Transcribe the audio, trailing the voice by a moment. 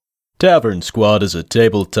Tavern Squad is a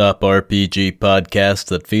tabletop RPG podcast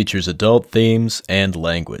that features adult themes and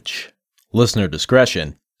language. Listener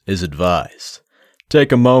discretion is advised.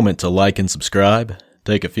 Take a moment to like and subscribe.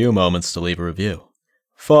 Take a few moments to leave a review.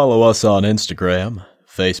 Follow us on Instagram,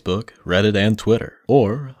 Facebook, Reddit, and Twitter,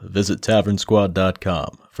 or visit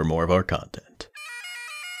tavernsquad.com for more of our content.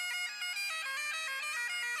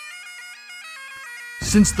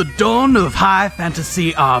 Since the dawn of high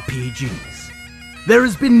fantasy RPGs, there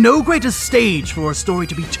has been no greater stage for a story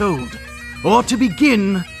to be told, or to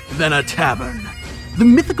begin, than a tavern. The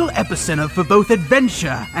mythical epicenter for both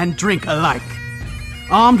adventure and drink alike.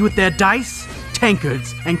 Armed with their dice,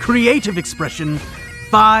 tankards, and creative expression,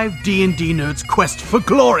 5 D&D nerds quest for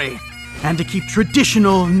glory, and to keep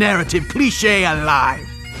traditional narrative cliché alive.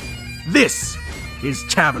 This is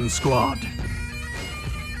Tavern Squad.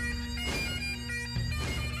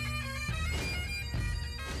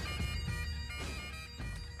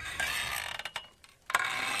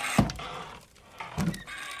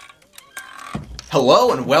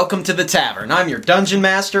 Hello and welcome to the Tavern. I'm your Dungeon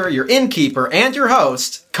Master, your Innkeeper, and your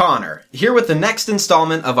host, Connor, here with the next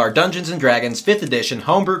installment of our Dungeons & Dragons 5th edition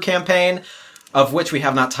homebrew campaign, of which we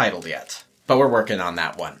have not titled yet, but we're working on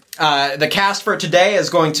that one. The cast for today is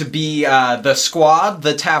going to be the squad,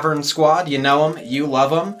 the Tavern Squad. You know them, you love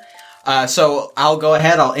them. So I'll go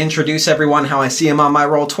ahead, I'll introduce everyone how I see them on my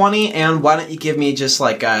Roll20, and why don't you give me just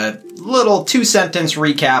like a little 2-sentence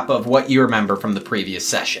recap of what you remember from the previous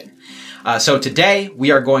session. So today,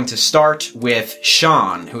 we are going to start with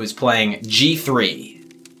Sean, who is playing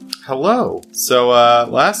G3. Hello. So,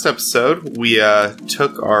 last episode, we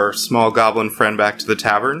took our small goblin friend back to the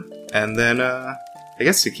tavern, and then, I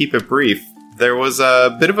guess to keep it brief, there was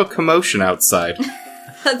a bit of a commotion outside.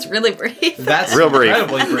 That's really brief. That's real brief.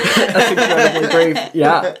 Incredibly brief. That's incredibly brief,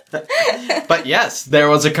 yeah. But yes, there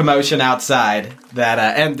was a commotion outside that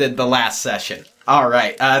ended the last session. All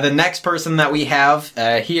right, the next person that we have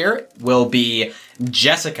here will be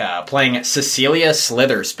Jessica, playing Cecilia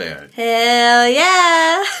Slitherspoon. Hell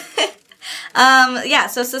yeah!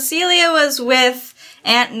 So Cecilia was with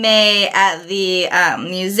Aunt May at the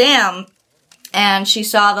museum, and she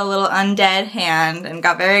saw the little undead hand and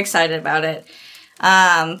got very excited about it.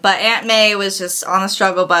 But Aunt May was just on the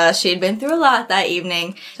struggle bus. She had been through a lot that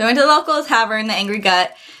evening. So we went to the local tavern, the Angry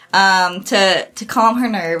Gut, to calm her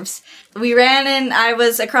nerves. We ran in, I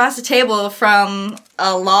was across the table from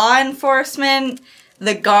a law enforcement,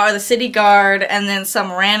 the city guard, and then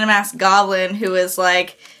some random ass goblin who was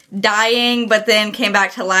like dying, but then came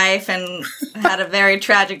back to life and had a very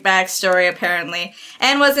tragic backstory apparently,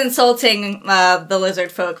 and was insulting, the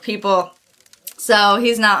lizard folk people. So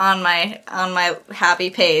he's not on my happy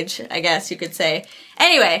page, I guess you could say.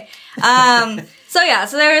 Anyway, So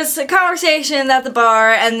there was a conversation at the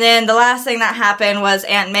bar, and then the last thing that happened was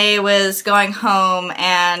Aunt May was going home,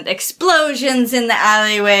 and explosions in the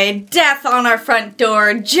alleyway, death on our front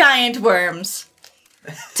door, giant worms.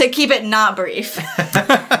 To keep it not brief.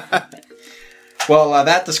 Well,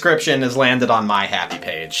 that description has landed on my happy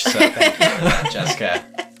page, so thank you for that, Jessica.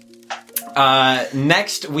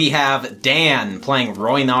 Next, we have Dan, playing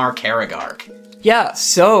Roynar Karagark. Yeah,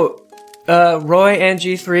 so, Roy and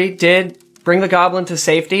G3 did bring the goblin to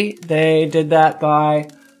safety. They did that by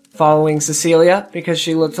following Cecilia because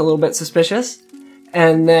she looked a little bit suspicious.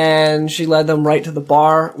 And then she led them right to the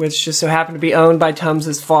bar, which just so happened to be owned by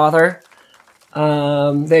Tums' father.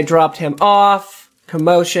 They dropped him off,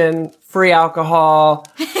 commotion, free alcohol,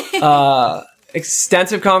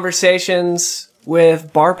 extensive conversations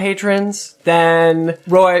with bar patrons. Then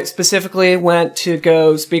Roy specifically went to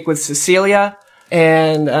go speak with Cecilia.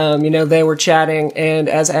 And, they were chatting, and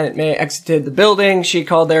as Aunt May exited the building, she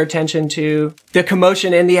called their attention to the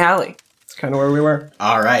commotion in the alley. That's kind of where we were.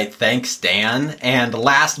 All right, thanks, Dan. And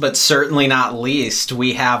last but certainly not least,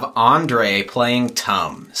 we have Andre playing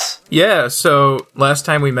Tums. Yeah, so last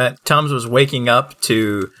time we met, Tums was waking up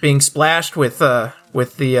to being splashed with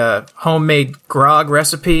the homemade grog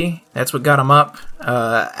recipe. That's what got him up,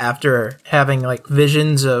 after having,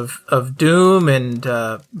 visions of doom and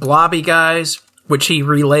blobby guys, which he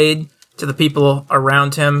relayed to the people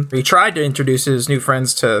around him. He tried to introduce his new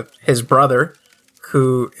friends to his brother,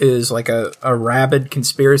 who is like a rabid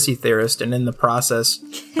conspiracy theorist, and in the process,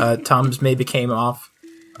 Tums maybe came off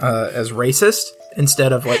as racist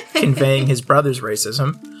instead of conveying his brother's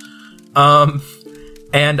racism.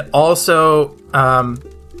 And also,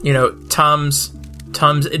 Tums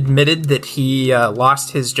admitted that he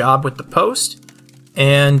lost his job with the Post.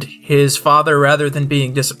 And his father, rather than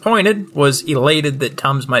being disappointed, was elated that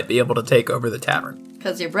Tums might be able to take over the tavern.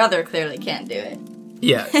 Because your brother clearly can't do it.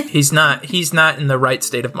 Yeah, he's not in the right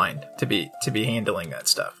state of mind to be handling that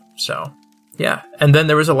stuff. So, yeah. And then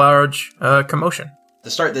there was a large commotion. To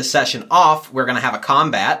start this session off, we're going to have a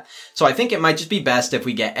combat, so I think it might just be best if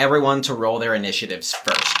we get everyone to roll their initiatives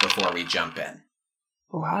first before we jump in.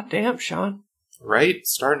 Oh, hot damn, Sean. Right?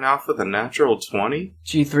 Starting off with a natural 20?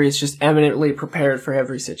 G3 is just eminently prepared for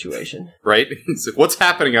every situation. Right? It's like, what's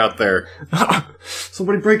happening out there?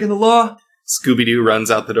 Somebody breaking the law? Scooby-Doo runs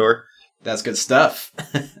out the door. That's good stuff.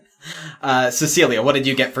 Cecilia, what did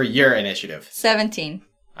you get for your initiative? 17.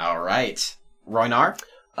 All right. Roynar?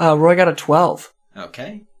 Roy got a 12.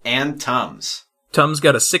 Okay. And Tums? Tums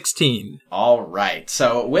got a 16. All right.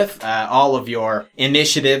 So with all of your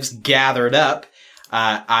initiatives gathered up,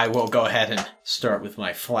 I will go ahead and start with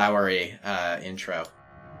my flowery intro.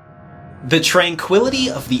 The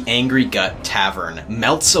tranquility of the Angry Gut Tavern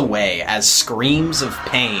melts away as screams of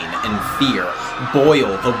pain and fear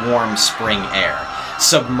boil the warm spring air,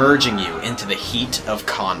 submerging you into the heat of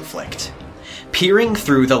conflict. Peering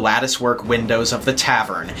through the latticework windows of the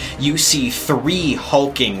tavern, you see 3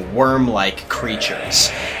 hulking worm-like creatures.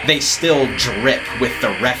 They still drip with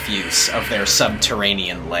the refuse of their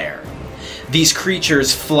subterranean lair. These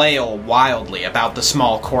creatures flail wildly about the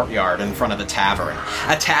small courtyard in front of the tavern,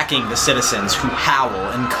 attacking the citizens who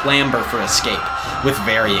howl and clamber for escape with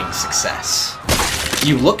varying success.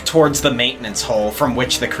 You look towards the maintenance hole from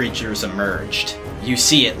which the creatures emerged. You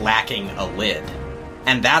see it lacking a lid.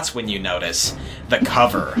 And that's when you notice the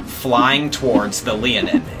cover flying towards the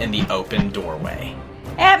Leonin in the open doorway.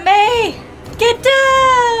 Aunt May! Get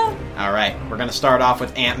down! Alright, we're gonna start off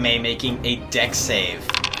with Aunt May making a dex save.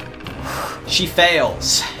 She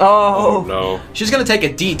fails. Oh, No. She's gonna take a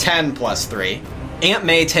d10 plus 3. Aunt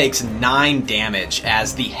May takes 9 damage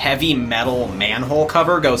as the heavy metal manhole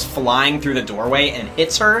cover goes flying through the doorway and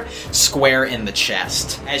hits her square in the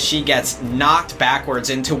chest as she gets knocked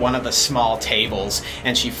backwards into one of the small tables,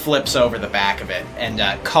 and she flips over the back of it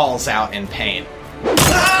and calls out in pain.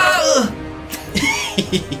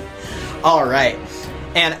 All right.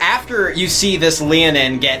 And after you see this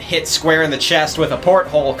Leonin get hit square in the chest with a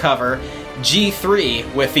porthole cover,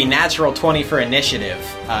 G3, with the natural 20 for initiative,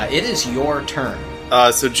 it is your turn.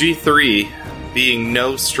 So G3, being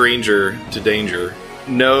no stranger to danger,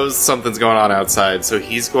 knows something's going on outside, so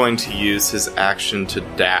he's going to use his action to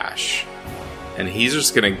dash. And he's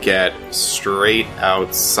just going to get straight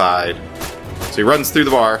outside. So he runs through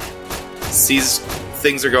the bar, sees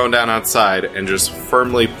things are going down outside, and just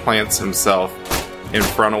firmly plants himself in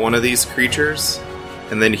front of one of these creatures.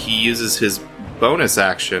 And then he uses his bonus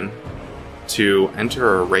action to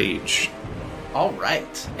enter a rage. All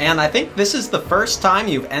right. And I think this is the first time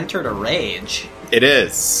you've entered a rage. It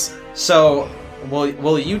is. So,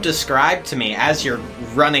 will you describe to me, as you're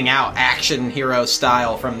running out action hero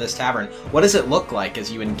style from this tavern, what does it look like as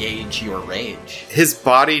you engage your rage? His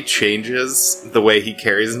body changes the way he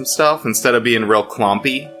carries himself. Instead of being real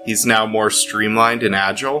clumpy, he's now more streamlined and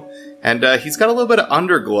agile. And he's got a little bit of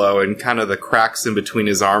underglow in kind of the cracks in between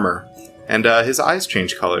his armor. And his eyes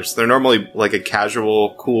change colors. They're normally like a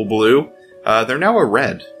casual, cool blue. They're now a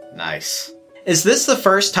red. Nice. Is this the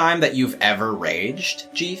first time that you've ever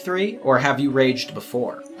raged, G3? Or have you raged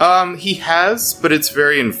before? He has, but it's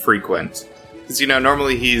very infrequent. Because,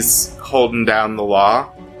 normally he's holding down the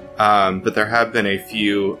law. But there have been a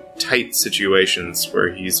few tight situations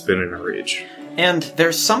where he's been in a rage. And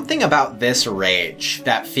there's something about this rage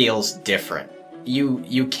that feels different.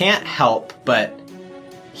 You can't help but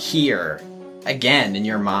hear, again in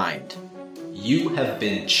your mind, you have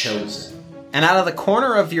been chosen. And out of the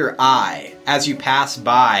corner of your eye, as you pass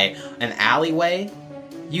by an alleyway,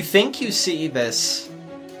 you think you see this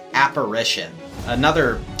apparition,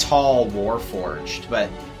 another tall warforged, but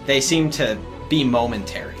they seem to be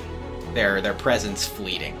momentary, their presence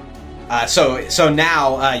fleeting. So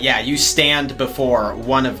now, you stand before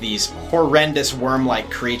one of these horrendous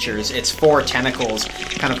worm-like creatures. Its 4 tentacles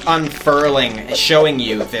kind of unfurling, showing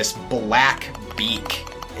you this black beak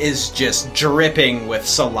is just dripping with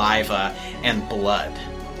saliva and blood.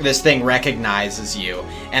 This thing recognizes you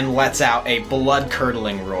and lets out a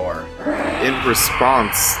blood-curdling roar. In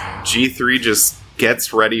response, G3 just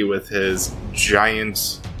gets ready with his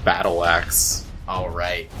giant battle axe. All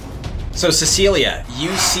right. So, Cecilia, you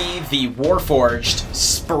see the Warforged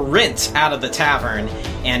sprint out of the tavern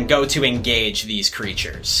and go to engage these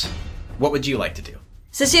creatures. What would you like to do?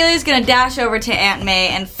 Cecilia's gonna dash over to Aunt May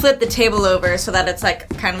and flip the table over so that it's like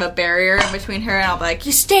kind of a barrier in between her, and I'll be like,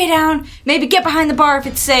 you stay down, maybe get behind the bar if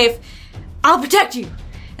it's safe, I'll protect you.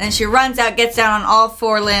 And then she runs out, gets down on all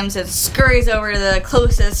 4 limbs, and scurries over to the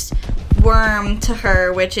closest worm to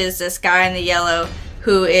her, which is this guy in the yellow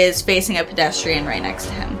who is facing a pedestrian right next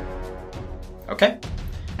to him. Okay.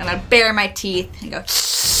 I'm gonna bare my teeth and go,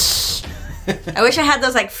 I wish I had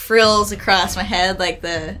those, like, frills across my head, like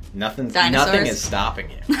the Nothing dinosaurs. is stopping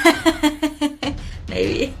you.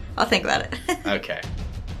 Maybe. I'll think about it. Okay.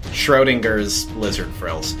 Schrodinger's lizard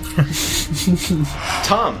frills.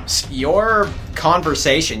 Tums, your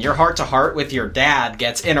conversation, your heart-to-heart with your dad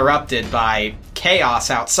gets interrupted by chaos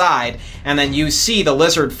outside, and then you see the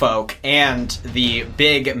lizard folk and the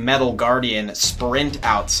big metal guardian sprint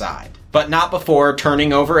outside, but not before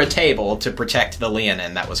turning over a table to protect the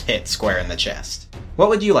Leonin that was hit square in the chest. What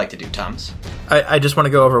would you like to do, Tums? I just want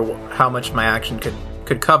to go over how much my action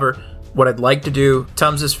could cover. What I'd like to do,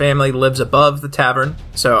 Tums' family lives above the tavern,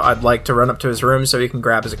 so I'd like to run up to his room so he can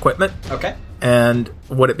grab his equipment. Okay. And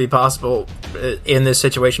would it be possible in this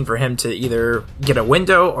situation for him to either get a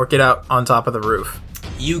window or get out on top of the roof?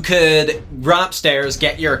 You could run upstairs,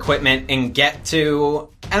 get your equipment, and get to...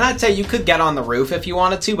 And I'd say you could get on the roof if you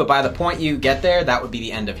wanted to, but by the point you get there, that would be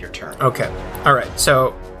the end of your turn. Okay. All right.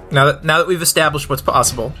 So now that we've established what's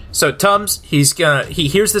possible, so Tums, he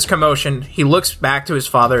hears this commotion. He looks back to his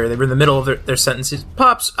father. They were in the middle of their sentences.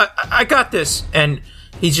 Pops, I got this, and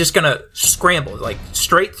he's just gonna scramble, like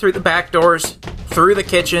straight through the back doors, through the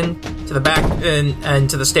kitchen to the back and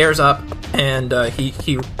to the stairs up, and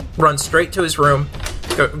he runs straight to his room,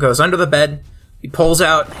 goes under the bed. He pulls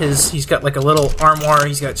out he's got like a little armoire.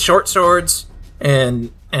 He's got short swords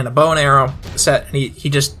and a bow and arrow set, and he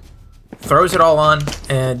just throws it all on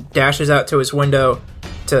and dashes out to his window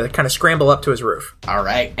to kind of scramble up to his roof. All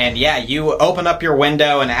right. And yeah, you open up your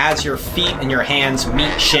window, and as your feet and your hands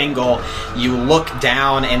meet shingle, you look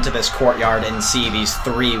down into this courtyard and see these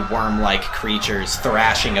three worm-like creatures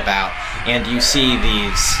thrashing about. And you see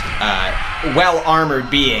these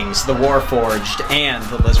well-armored beings, the Warforged and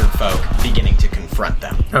the Lizard Folk, beginning to confront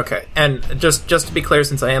them. Okay. And just to be clear,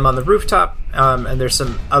 since I am on the rooftop and there's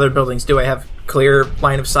some other buildings, do I have clear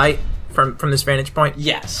line of sight from this vantage point?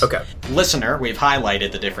 Yes. Okay. Listener, we've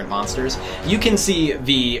highlighted the different monsters. You can see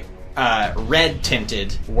the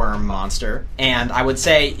red-tinted worm monster, and I would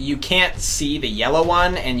say you can't see the yellow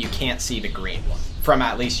one, and you can't see the green one, from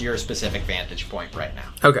at least your specific vantage point right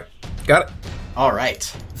now. Okay. Got it. All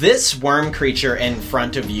right. This worm creature in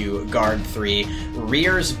front of you, Guard 3,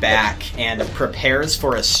 rears back and prepares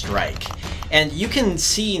for a strike. And you can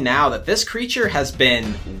see now that this creature has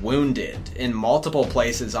been wounded in multiple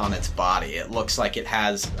places on its body. It looks like it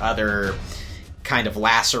has other kind of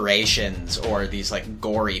lacerations or these like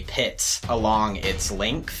gory pits along its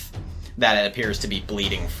length that it appears to be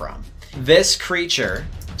bleeding from. This creature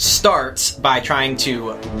starts by trying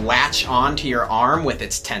to latch onto your arm with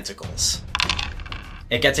its tentacles.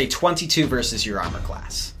 It gets a 22 versus your armor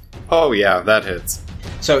class. Oh yeah, that hits.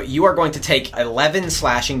 So you are going to take 11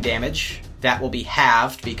 slashing damage. That will be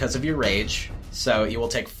halved because of your rage. So you will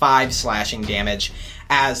take 5 slashing damage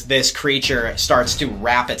as this creature starts to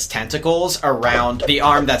wrap its tentacles around the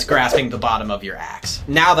arm that's grasping the bottom of your axe.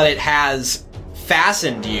 Now that it has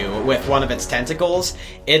fastened you with one of its tentacles,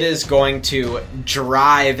 it is going to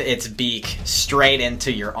drive its beak straight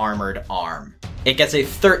into your armored arm. It gets a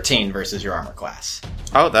 13 versus your armor class.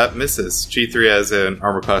 Oh, that misses. G3 has an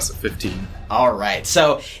armor class of 15. Alright,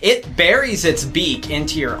 so it buries its beak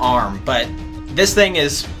into your arm, but this thing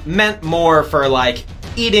is meant more for, like,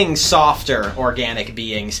 eating softer organic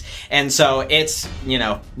beings, and so its,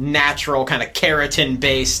 natural kind of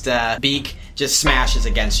keratin-based beak just smashes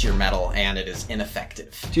against your metal, and it is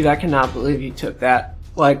ineffective. Dude, I cannot believe you took that.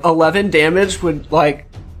 11 damage would,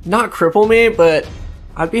 not cripple me, but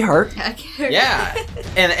I'd be hurt. Yeah.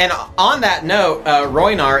 And on that note,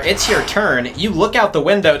 Roynar, it's your turn. You look out the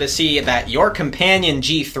window to see that your companion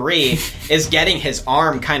G3 is getting his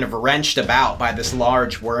arm kind of wrenched about by this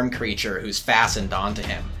large worm creature who's fastened onto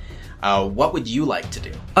him. What would you like to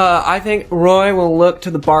do? I think Roy will look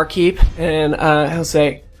to the barkeep and he'll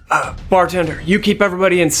say, bartender, you keep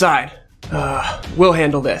everybody inside. We'll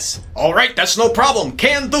handle this. All right, that's no problem.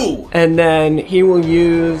 Can do. And then he will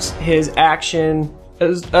use his action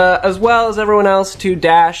as well as everyone else to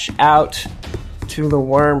dash out to the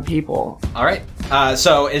worm people. All right.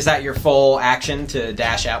 So is that your full action to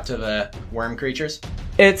dash out to the worm creatures?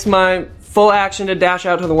 It's my full action to dash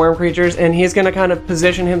out to the worm creatures, and he's going to kind of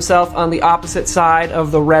position himself on the opposite side of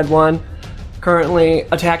the red one, currently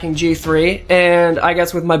attacking G3, and I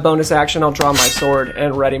guess with my bonus action I'll draw my sword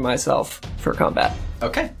and ready myself for combat.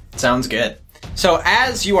 Okay, sounds good. So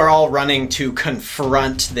as you are all running to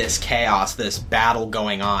confront this chaos, this battle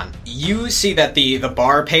going on, you see that the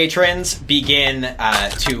bar patrons begin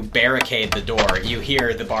to barricade the door. You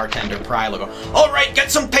hear the bartender Prylo go, "All right,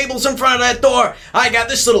 get some tables in front of that door. I got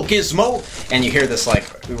this little gizmo." And you hear this like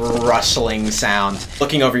rustling sound.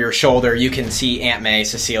 Looking over your shoulder, you can see Aunt May,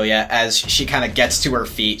 Cecilia, as she kind of gets to her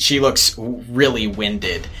feet. She looks really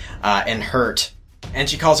winded and hurt. And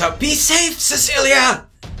she calls out, "Be safe, Cecilia!"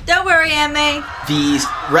 Don't worry, Aunt May. The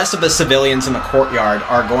rest of the civilians in the courtyard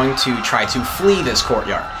are going to try to flee this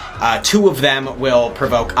courtyard. 2 of them will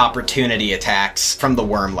provoke opportunity attacks from the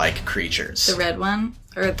worm-like creatures. The red one?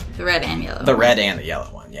 Or the red and yellow? The red and the yellow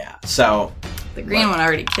one, yeah. So... The green one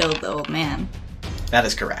already killed the old man. That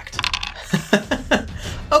is correct.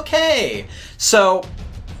 Okay, so...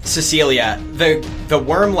 Cecilia, the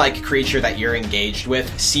worm-like creature that you're engaged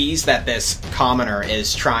with sees that this commoner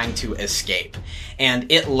is trying to escape,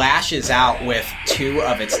 and it lashes out with 2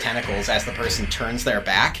 of its tentacles as the person turns their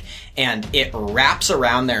back, and it wraps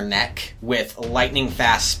around their neck with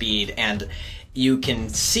lightning-fast speed, and you can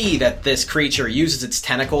see that this creature uses its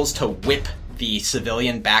tentacles to whip the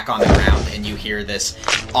civilian back on the ground, and you hear this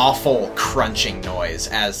awful crunching noise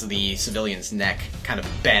as the civilian's neck kind of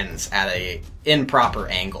bends at a improper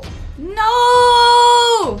angle.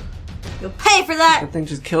 No! You'll pay for that! That thing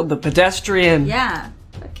just killed the pedestrian. Yeah.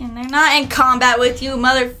 Fucking, they're not in combat with you,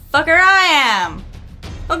 motherfucker. I am!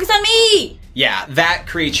 Focus on me! Yeah, that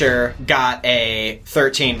creature got a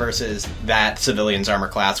 13 versus that civilian's armor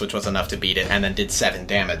class, which was enough to beat it, and then did 7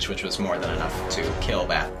 damage, which was more than enough to kill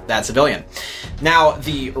that civilian. Now,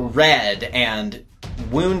 the red and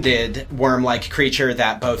wounded worm-like creature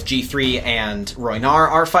that both G3 and Roynar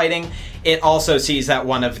are fighting, it also sees that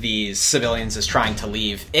one of these civilians is trying to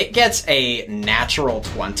leave. It gets a natural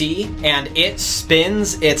 20, and it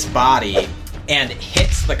spins its body and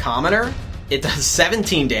hits the commoner. It does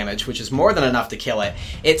 17 damage, which is more than enough to kill it.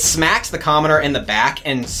 It smacks the commoner in the back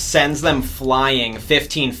and sends them flying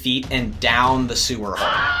 15 feet and down the sewer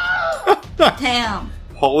hole. Damn.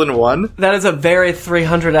 Hole in one? That is a very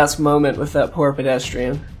 300-esque moment with that poor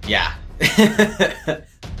pedestrian. Yeah.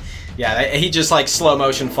 Yeah, he just like slow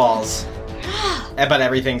motion falls. But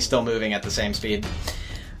everything's still moving at the same speed.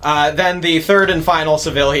 Then the third and final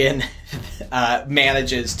civilian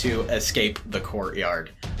manages to escape the courtyard.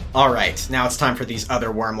 Alright, now it's time for these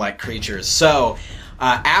other worm-like creatures. So,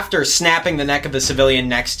 after snapping the neck of the civilian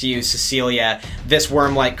next to you, Cecilia, this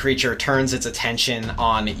worm-like creature turns its attention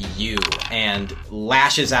on you and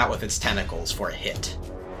lashes out with its tentacles for a hit.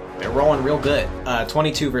 They're rolling real good.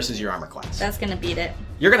 22 versus your armor class. That's gonna beat it.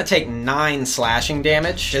 You're gonna take 9 slashing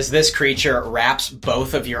damage as this creature wraps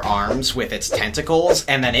both of your arms with its tentacles,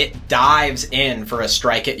 and then it dives in for a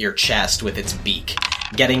strike at your chest with its beak,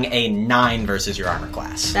 getting a 9 versus your armor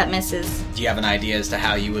class. That misses. Do you have an idea as to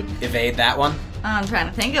how you would evade that one? I'm trying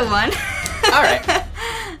to think of one. Alright.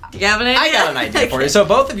 You have an idea? I got an idea for you. So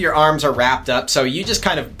both of your arms are wrapped up, so you just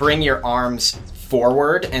kind of bring your arms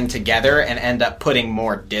forward and together and end up putting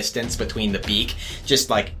more distance between the beak, just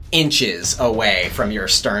like inches away from your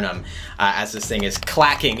sternum as this thing is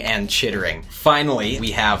clacking and chittering. Finally,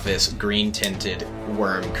 we have this green-tinted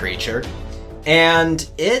worm creature, and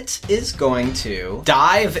it is going to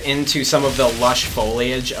dive into some of the lush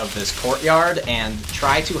foliage of this courtyard and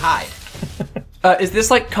try to hide. Is this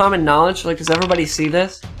like common knowledge? Like, does everybody see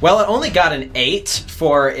this? Well, it only got an 8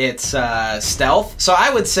 for its stealth, so I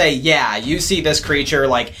would say, yeah, you see this creature,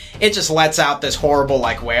 like, it just lets out this horrible,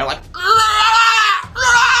 like, wail, like,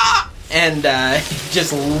 and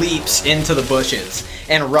just leaps into the bushes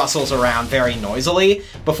and rustles around very noisily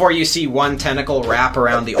before you see one tentacle wrap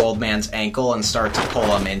around the old man's ankle and start to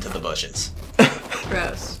pull him into the bushes.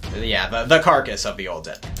 Gross. Yeah, the carcass of the old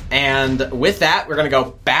dead. And with that, we're going to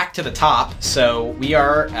go back to the top. So we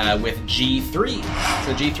are with G3.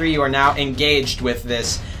 So G3, you are now engaged with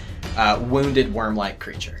this wounded worm-like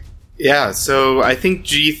creature. Yeah, so I think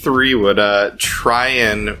G3 would try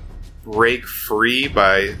and break free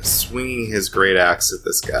by swinging his great axe at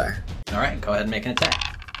this guy. All right, go ahead and make an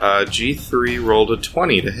attack. G3 rolled a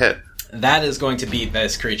 20 to hit. That is going to beat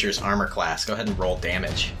this creature's armor class. Go ahead and roll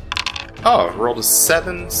damage. Oh, rolled a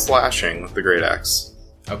 7 slashing with the great axe.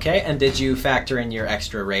 Okay, and did you factor in your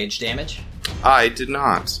extra rage damage? I did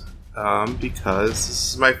not, because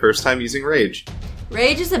this is my first time using rage.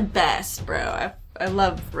 Rage is the best, bro. I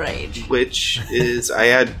love rage. Which is, I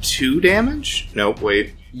had 2 damage? Nope,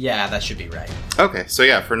 wait. Yeah, that should be right. Okay, so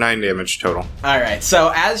yeah, for 9 damage total. Alright,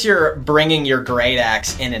 so as you're bringing your great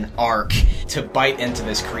axe in an arc to bite into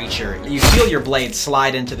this creature, you feel your blade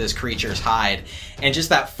slide into this creature's hide, and just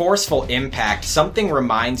that forceful impact, something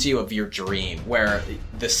reminds you of your dream, where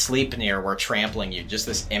the Sleipnir were trampling you, just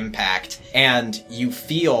this impact, and you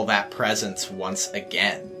feel that presence once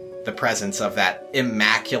again. The presence of that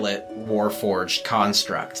immaculate Warforged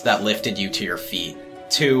construct that lifted you to your feet.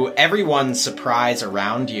 To everyone's surprise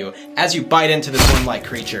around you, as you bite into this worm-like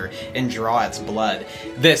creature and draw its blood,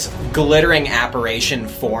 this glittering apparition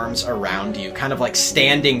forms around you, kind of like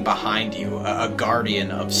standing behind you, a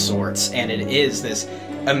guardian of sorts, and it is this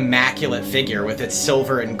immaculate figure with its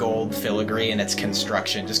silver and gold filigree and its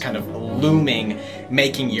construction, just kind of looming,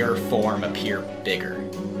 making your form appear bigger.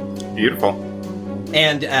 Beautiful.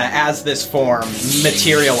 And as this form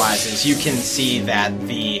materializes, you can see that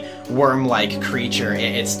the worm-like creature,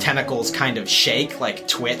 its tentacles kind of shake, like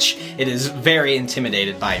twitch. It is very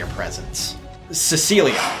intimidated by your presence.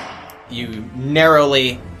 Cecilia, you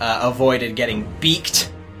narrowly avoided getting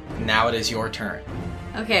beaked. Now it is your turn.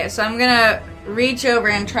 Okay, so I'm gonna reach over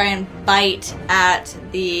and try and bite at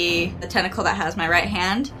the tentacle that has my right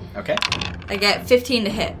hand. Okay. I get 15 to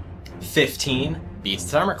hit. 15 beats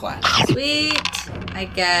its armor class. Sweet. I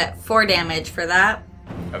get 4 damage for that.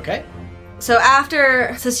 Okay. So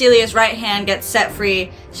after Cecilia's right hand gets set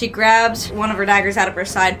free, she grabs one of her daggers out of her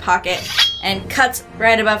side pocket and cuts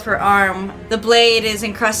right above her arm. The blade is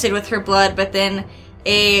encrusted with her blood, but then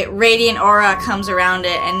a radiant aura comes around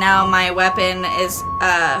it, and now my weapon is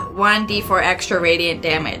 1d4 extra radiant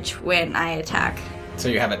damage when I attack. So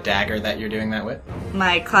you have a dagger that you're doing that with?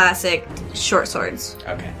 My classic short swords.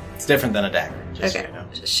 Okay. It's different than a dagger. Just Okay.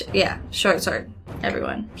 So you know. Yeah, short sword.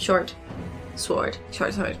 Everyone. Short sword.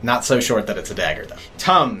 Short sword. Not so short that it's a dagger, though.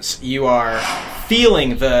 Tums, you are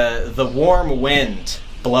feeling the warm wind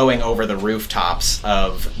blowing over the rooftops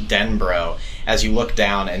of Denbro as you look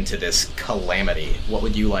down into this calamity. What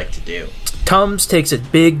would you like to do? Tums takes a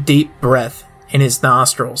big, deep breath in his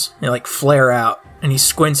nostrils. They, like, flare out. And he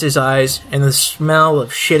squints his eyes, and the smell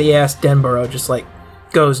of shitty-ass Denboro just, like,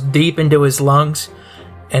 goes deep into his lungs.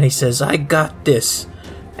 And he says, I got this.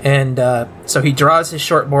 And so he draws his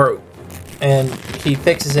short bow, and he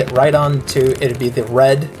fixes it right onto, it'd be the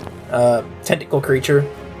red tentacle creature,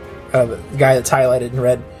 the guy that's highlighted in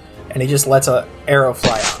red. And he just lets an arrow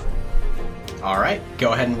fly out. All right,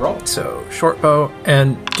 go ahead and roll. So, short bow,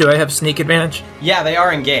 and do I have sneak advantage? Yeah, they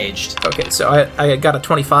are engaged. Okay, so I got a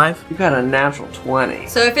 25. You got a natural 20.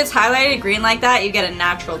 So if it's highlighted green like that, you get a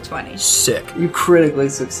natural 20. Sick. You critically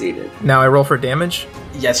succeeded. Now I roll for damage?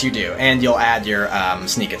 Yes, you do, and you'll add your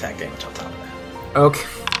sneak attack damage on top of that. Okay,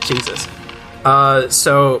 Jesus.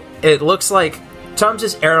 So it looks like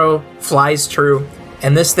Tums' arrow flies true,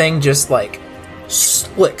 and this thing just, like,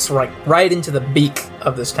 slicks right into the beak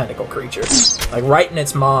of this tentacle creature. Like, right in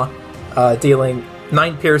its maw, dealing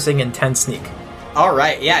 9 piercing and 10 sneak. All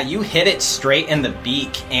right, yeah, you hit it straight in the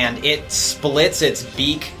beak, and it splits its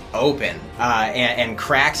beak open and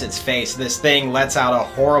cracks its face. This thing lets out a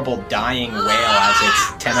horrible dying wail as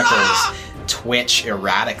its tentacles twitch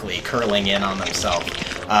erratically, curling in on themselves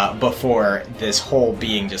before this whole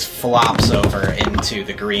being just flops over into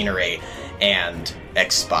the greenery and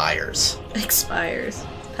expires. Expires.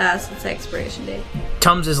 Past its expiration date.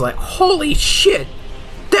 Tums is like, holy shit,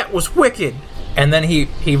 that was wicked. And then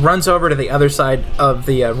he runs over to the other side of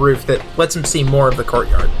the roof that lets him see more of the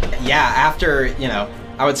courtyard. Yeah, after,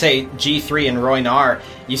 I would say G3 and Roynar,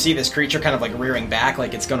 you see this creature kind of like rearing back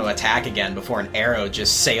like it's going to attack again before an arrow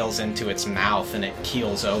just sails into its mouth and it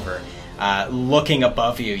keels over. Looking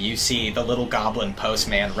above you, you see the little goblin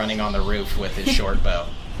postman running on the roof with his short bow.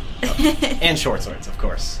 And short swords, of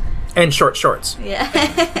course. And short shorts. Yeah.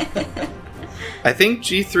 I think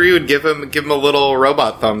G3 would give him a little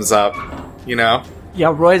robot thumbs up,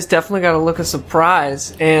 Yeah, Roy's definitely got a look of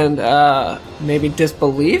surprise and maybe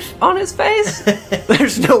disbelief on his face.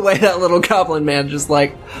 There's no way that little goblin man just,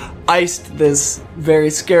 like, iced this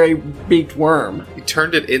very scary beaked worm. He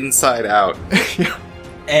turned it inside out.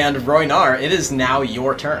 And Roynar, it is now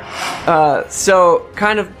your turn. So,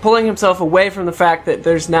 kind of pulling himself away from the fact that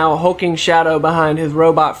there's now a hulking shadow behind his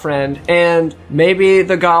robot friend, and maybe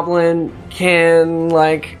the goblin can,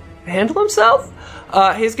 like, handle himself?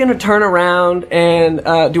 He's gonna turn around and,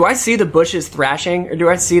 do I see the bushes thrashing, or do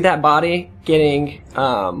I see that body getting,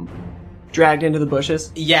 dragged into the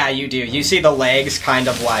bushes? Yeah, you do. You see the legs kind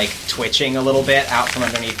of, like, twitching a little bit out from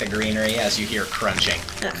underneath the greenery as you hear crunching.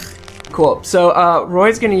 Cool. So,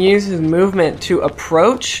 Roy's gonna use his movement to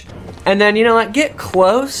approach and then, you know, like, get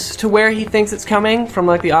close to where he thinks it's coming from,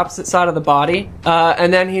 like, the opposite side of the body.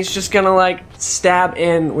 And then he's just gonna, like, stab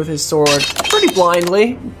in with his sword pretty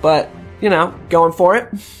blindly, but, you know, going for it.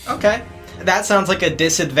 Okay. That sounds like a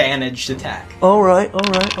disadvantaged attack. All right.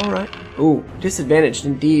 Ooh, disadvantaged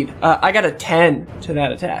indeed. I got a 10 to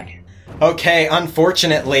that attack. Okay,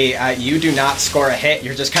 unfortunately, you do not score a hit.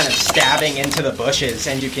 You're just kind of stabbing into the bushes,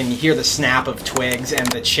 and you can hear the snap of twigs and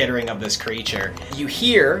the chittering of this creature. You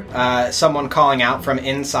hear someone calling out from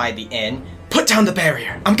inside the inn, "Put down the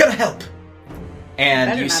barrier! I'm gonna help!"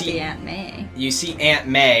 And Better you not see be Aunt May. You see Aunt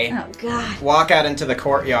May Oh, God. walk out into the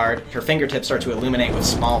courtyard. Her fingertips start to illuminate with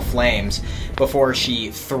small flames before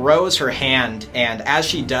she throws her hand, and as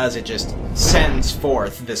she does, it just sends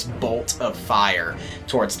forth this bolt of fire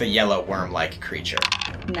towards the yellow worm-like creature.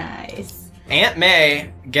 Nice. Aunt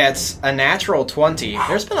May gets a natural 20.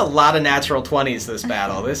 There's been a lot of natural 20s this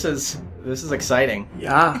battle. This is exciting.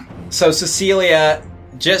 Yeah. So Cecilia,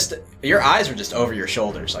 your eyes are just over your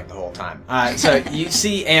shoulders like the whole time. So you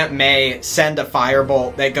see Aunt May send a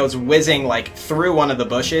firebolt that goes whizzing like through one of the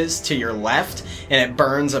bushes to your left, and it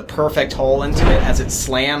burns a perfect hole into it as it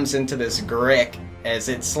slams into this Grick, as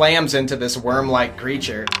it slams into this worm-like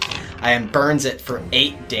creature, and burns it for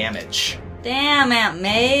 8 damage. Damn, Aunt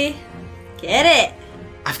May. Get it.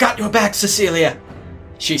 "I've got your back, Cecilia,"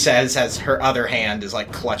 she says as her other hand is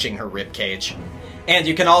like clutching her ribcage. And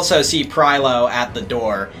you can also see Prylo at the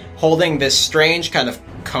door, holding this strange kind of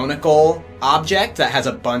conical object that has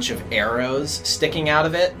a bunch of arrows sticking out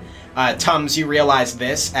of it. Tums, you realize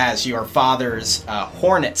this as your father's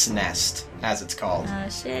hornet's nest, as it's called. Oh,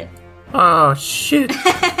 shit. Oh, shit.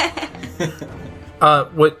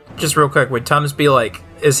 Just real quick, would Tums be like,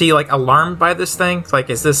 is he like alarmed by this thing?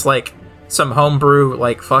 Like, is this like some homebrew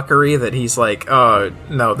like fuckery that he's like, oh,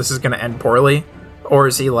 no, this is gonna end poorly? Or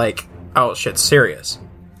is he like, oh, shit's serious?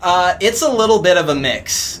 It's a little bit of a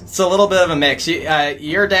mix.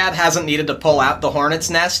 Your dad hasn't needed to pull out the hornet's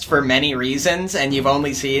nest for many reasons, and you've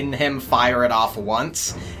only seen him fire it off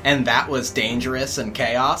once, and that was dangerous and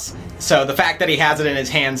chaos. So the fact that he has it in his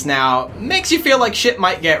hands now makes you feel like shit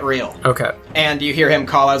might get real. Okay. And you hear him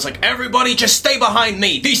call out, like, "Everybody just stay behind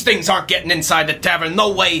me! These things aren't getting inside the tavern, no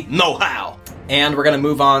way, no how!" And we're gonna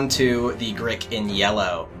move on to the Grick in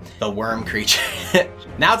yellow, the worm creature.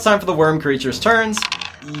 Now it's time for the worm creature's turns.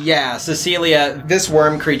 Yeah, Cecilia, this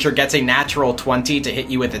worm creature gets a natural 20 to hit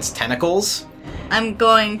you with its tentacles. I'm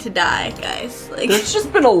going to die, guys. Like, There's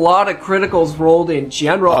just been a lot of criticals rolled in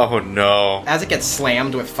general. Oh no. As it gets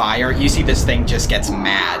slammed with fire, you see this thing just gets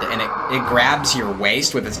mad, and it grabs your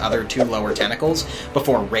waist with its other 2 lower tentacles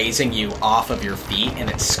before raising you off of your feet, and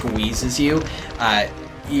it squeezes you.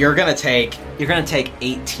 You're gonna take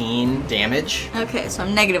 18 damage. okay, so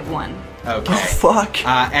I'm -1. Okay. Oh, fuck.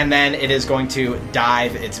 And then it is going to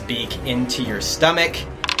dive its beak into your stomach,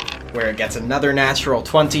 where it gets another natural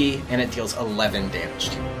 20, and it deals 11 damage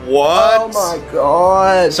to you. What? Oh my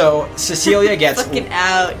god. So Cecilia gets... Fucking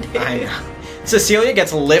out, dude. I know. Cecilia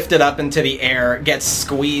gets lifted up into the air, gets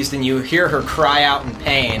squeezed, and you hear her cry out in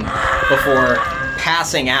pain before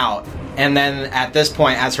passing out. And then at this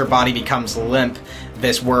point, as her body becomes limp,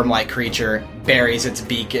 this worm-like creature buries its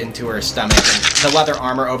beak into her stomach. And the leather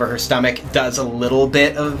armor over her stomach does a little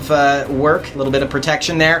bit of work, a little bit of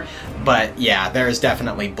protection there. But yeah, there's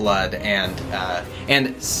definitely blood, and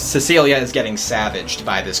Cecilia is getting savaged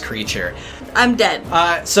by this creature. I'm dead.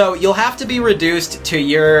 So you'll have to be reduced to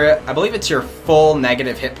your, I believe it's your full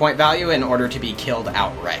negative hit point value in order to be killed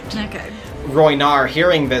outright. Okay. Roynar,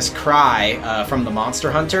 hearing this cry from the monster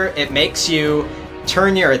hunter, it makes you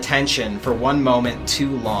turn your attention for one moment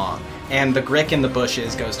too long. And the Grick in the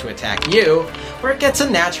bushes goes to attack you, where it gets a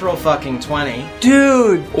natural fucking 20.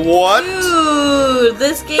 Dude. What? Dude,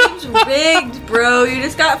 this game's rigged, bro. You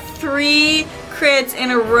just got 3 crits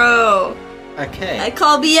in a row. Okay. I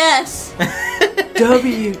call BS.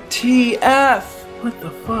 WTF. What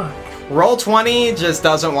the fuck? Roll 20 just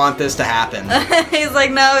doesn't want this to happen. He's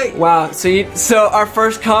like, no. Wow, so our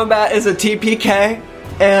first combat is a TPK,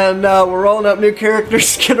 and we're rolling up new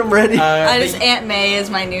characters, get them ready. Aunt May is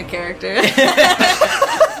my new character.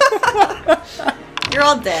 You're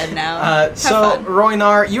all dead now. So, fun.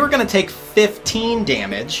 Roynar, you are going to take 15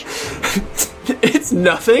 damage. It's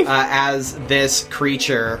nothing. As this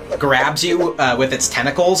creature grabs you with its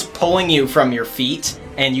tentacles, pulling you from your feet,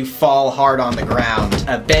 and you fall hard on the ground,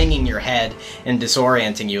 banging your head and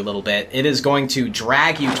disorienting you a little bit. It is going to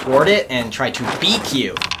drag you toward it and try to beak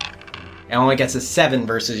you. It only gets a 7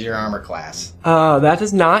 versus your armor class. That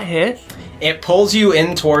does not hit. It pulls you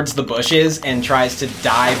in towards the bushes and tries to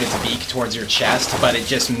dive its beak towards your chest, but it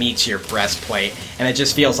just meets your breastplate, and it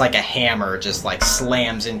just feels like a hammer just like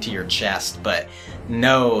slams into your chest, but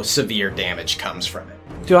no severe damage comes from it.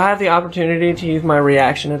 Do I have the opportunity to use my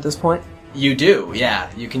reaction at this point? You do, yeah.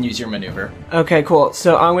 You can use your maneuver. Okay, cool.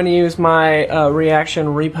 So I'm going to use my reaction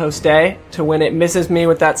Repost A to when it misses me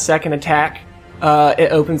with that second attack,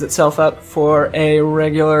 it opens itself up for a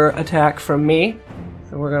regular attack from me.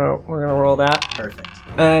 So we're gonna roll that. Perfect.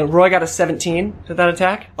 Roy got a 17 to that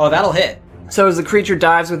attack. Oh, that'll hit. So as the creature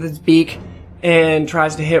dives with its beak and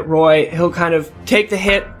tries to hit Roy, he'll kind of take the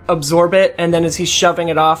hit, absorb it, and then as he's shoving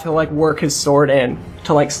it off, he'll like work his sword in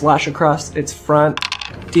to like slash across its front,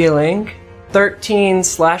 dealing 13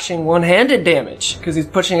 slashing one-handed damage because he's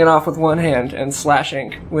pushing it off with one hand and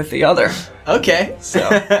slashing with the other. Okay. So,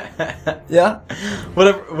 yeah.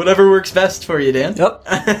 Whatever works best for you, Dan.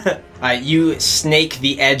 Yep. You snake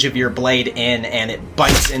the edge of your blade in, and it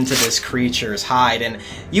bites into this creature's hide. And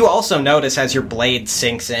you also notice as your blade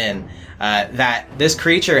sinks in that this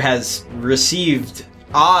creature has received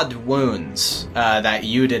odd wounds that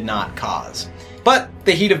you did not cause. But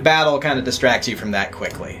the heat of battle kind of distracts you from that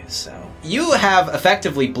quickly, so... You have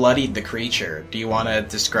effectively bloodied the creature. Do you want to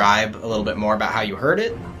describe a little bit more about how you hurt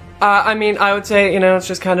it? I mean, I would say, it's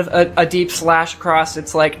just kind of a deep slash across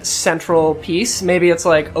its, like, central piece. Maybe it's,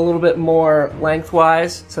 like, a little bit more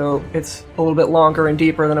lengthwise, so it's a little bit longer and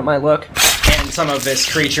deeper than it might look. And some of this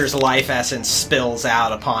creature's life essence spills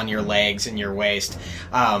out upon your legs and your waist.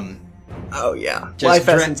 Oh, yeah. Just Life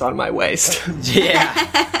essence on my waist.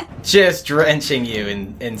 Yeah. Just drenching you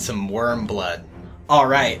in some worm blood. All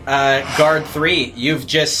right, Guard 3, you've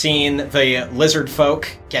just seen the lizard folk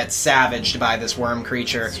get savaged by this worm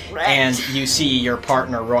creature, and you see your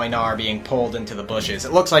partner Roynar being pulled into the bushes.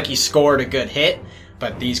 It looks like he scored a good hit,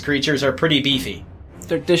 but these creatures are pretty beefy.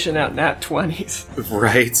 They're dishing out nat 20s.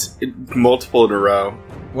 Right. Multiple in a row.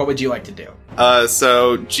 What would you like to do?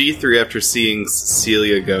 So G3, after seeing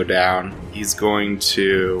Cecilia go down, he's going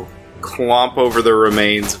to clomp over the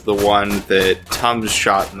remains of the one that Tums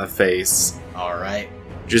shot in the face. All right.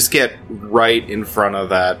 Just get right in front of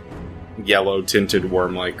that yellow-tinted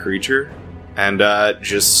worm-like creature, and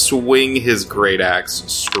just swing his great axe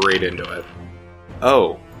straight into it.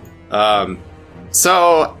 Oh.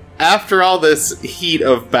 So, after all this heat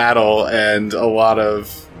of battle and a lot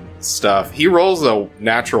of stuff, he rolls a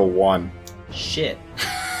natural 1. Shit.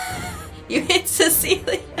 You hit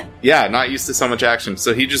Cecilia. Yeah, not used to so much action,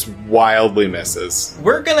 so he just wildly misses.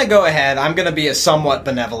 We're gonna go ahead, I'm gonna be a somewhat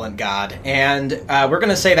benevolent god, and we're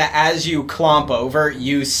gonna say that as you clomp over,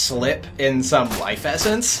 you slip in some life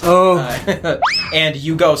essence. Oh. And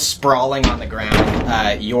you go sprawling on the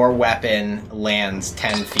ground. Your weapon lands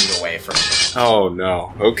 10 feet away from you. Oh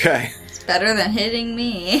no, okay. It's better than hitting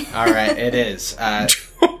me. Alright, it is.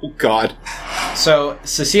 Oh god. So,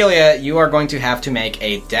 Cecilia, you are going to have to make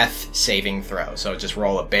a death saving throw. So just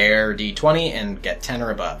roll a bare d20 and get 10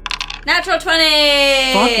 or above. Natural 20!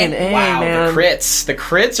 Fucking A, Wow, man. the crits. The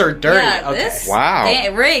crits are dirty. Yeah, okay. this-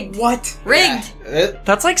 Wow. Rigged. What? Rigged.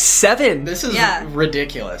 That's like 7. This is Yeah.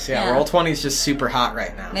 ridiculous. Yeah, Yeah. roll 20 is just super hot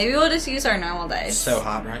right now. Maybe we'll just use our normal dice. So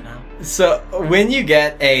hot right now. So when you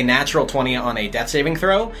get a natural 20 on a death saving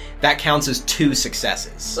throw, that counts as 2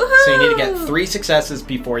 successes. Woohoo! So you need to get 3 successes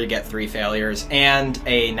before you get 3 failures, and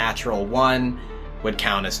a natural 1 would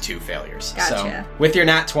count as 2 failures. Gotcha. So with your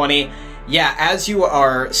nat 20, yeah, as you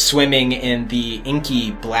are swimming in the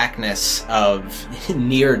inky blackness of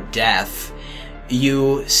near death,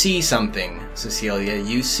 you see something, Cecilia.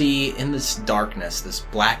 You see in this darkness, this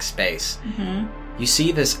black space, you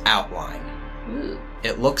see this outline. Ooh.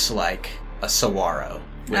 It looks like a saguaro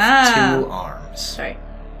with 2 arms. Sorry.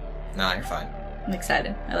 No, you're fine. I'm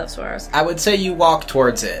excited. I love swirls. I would say you walk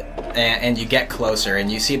towards it, and you get closer,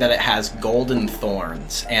 and you see that it has golden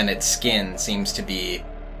thorns, and its skin seems to be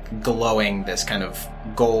glowing this kind of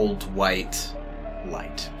gold-white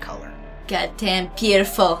light color. Goddamn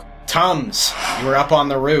beautiful. Tums, you were up on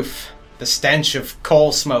the roof. The stench of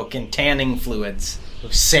coal smoke and tanning fluids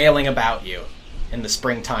was sailing about you in the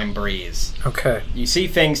springtime breeze. Okay. You see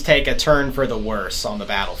things take a turn for the worse on the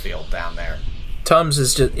battlefield down there. Tums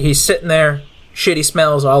is just, he's sitting there, shitty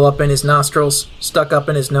smells all up in his nostrils, stuck up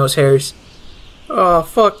in his nose hairs. Oh,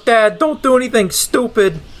 fuck, Dad, don't do anything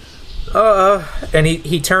stupid. And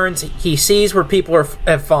he turns, he sees where people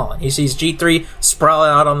have fallen. He sees G3 sprawl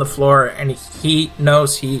out on the floor, and he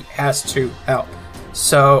knows he has to help.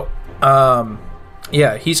 So,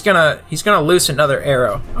 yeah, he's gonna loose another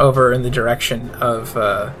arrow over in the direction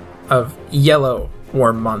of yellow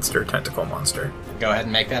worm monster, tentacle monster. Go ahead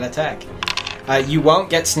and make that attack. You won't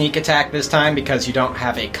get sneak attack this time because you don't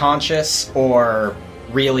have a conscious or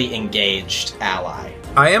really engaged ally.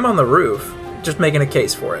 I am on the roof, just making a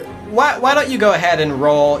case for it. Why don't you go ahead and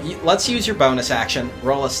roll... Let's use your bonus action.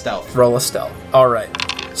 Roll a stealth. Roll a stealth. All right.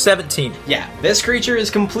 17. Yeah, this creature is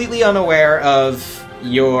completely unaware of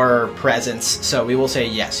your presence, so we will say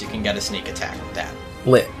yes, you can get a sneak attack with that.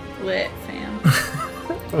 Lit. Lit, fam.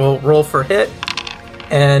 We'll roll for hit,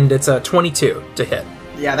 and it's a 22 to hit.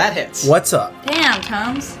 Yeah, that hits. What's up? Damn,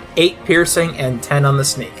 Tums. 8 piercing and 10 on the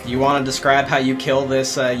sneak. You want to describe how you kill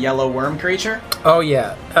this yellow worm creature? Oh,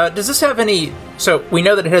 yeah. Does this have any... So, we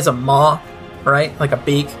know that it has a maw, right? Like a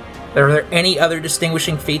beak. Are there any other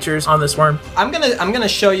distinguishing features on this worm? I'm gonna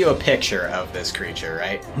show you a picture of this creature,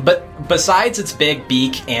 right? But besides its big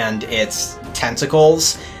beak and its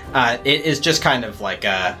tentacles, it is just kind of like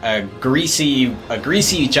a greasy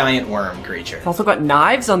giant worm creature. It's also got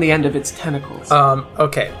knives on the end of its tentacles.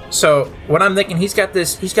 Okay. So, what I'm thinking, he's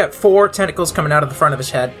got 4 tentacles coming out of the front of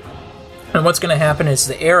his head. And what's going to happen is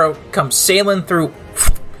the arrow comes sailing through,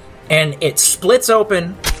 and it splits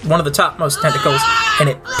open one of the topmost tentacles, and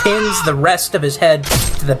it pins the rest of his head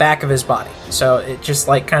to the back of his body. So it just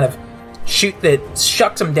like kind of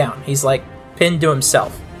shucks him down. He's like pinned to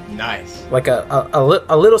himself, Nice. like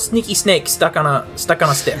a little sneaky snake stuck on a stick.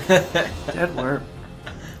 Dead worm.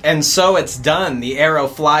 And so it's done. The arrow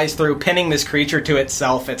flies through, pinning this creature to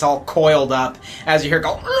itself. It's all coiled up as you hear it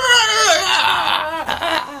go,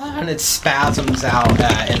 and it spasms out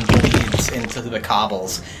and bleeds into the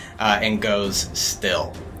cobbles and goes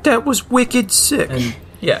still. That was wicked sick. And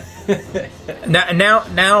yeah. now,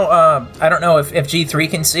 I don't know if G3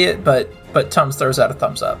 can see it, but Tums throws out a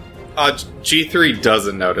thumbs up. G3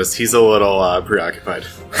 doesn't notice. He's a little preoccupied.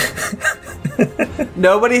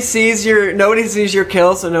 Nobody sees your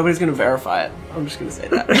kill, so nobody's gonna verify it. I'm just gonna say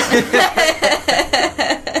that.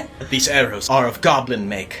 These arrows are of goblin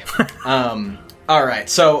make. Alright,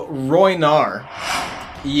 so Roy Nar,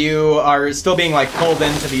 you are still being like pulled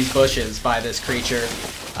into these bushes by this creature.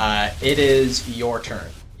 It is your turn.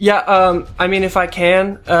 Yeah, I mean, if I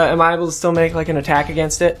can, am I able to still make like an attack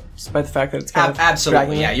against it, despite the fact that it's kind of dragging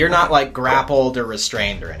Absolutely, me? yeah. You're not like grappled or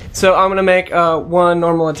restrained or anything. So I'm gonna make one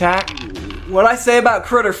normal attack. What'd I say about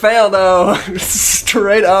crit or fail, though?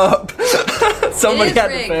 Straight up. Somebody It is had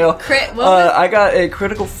to rigged. fail. I got a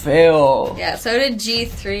critical fail. Yeah, so did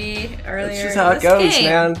G3 earlier. That's just how it this goes, game,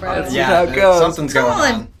 man. Bro. That's just how it goes. Something's going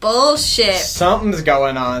Calling on. bullshit. Something's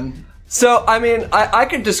going on. So, I mean, I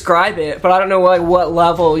could describe it, but I don't know like what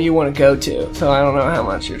level you want to go to. So I don't know how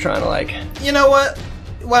much you're trying to like... You know what?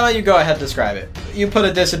 Why don't you go ahead and describe it? You put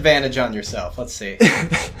a disadvantage on yourself. Let's see.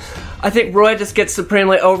 I think Roy just gets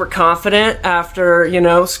supremely overconfident after,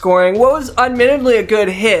 scoring what was admittedly a good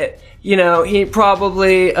hit. He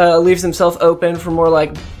probably leaves himself open for more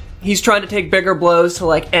like... He's trying to take bigger blows to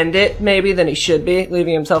like end it, maybe, than he should be,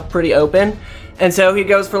 leaving himself pretty open. And so he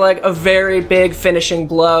goes for like a very big finishing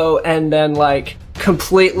blow and then like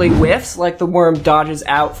completely whiffs, like the worm dodges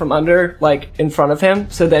out from under, like in front of him.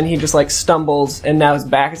 So then he just like stumbles and now his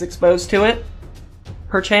back is exposed to it.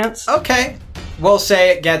 Perchance. Okay. We'll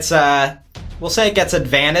say it gets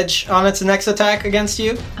advantage on its next attack against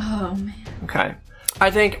you. Oh, man. Okay. I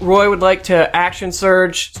think Roy would like to action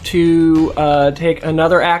surge to take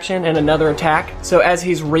another action and another attack. So as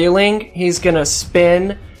he's reeling, he's gonna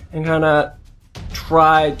spin and kind of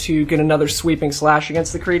try to get another sweeping slash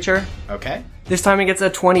against the creature. Okay. This time he gets a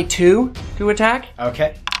 22 to attack.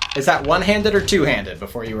 Okay. Is that one-handed or two-handed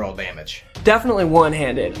before you roll damage? Definitely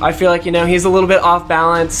one-handed. I feel like, he's a little bit off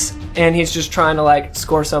balance and he's just trying to like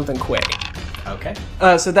score something quick. Okay.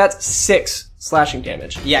 So that's 6 slashing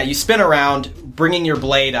damage. Yeah, you spin around, bringing your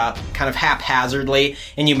blade up kind of haphazardly,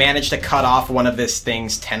 and you manage to cut off one of this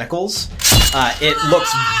thing's tentacles. It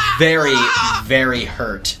looks very, very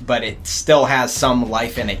hurt, but it still has some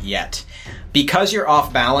life in it yet. Because you're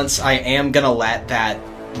off balance, I am going to let that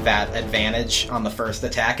advantage on the first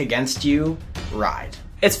attack against you ride.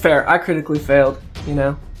 It's fair. I critically failed, That's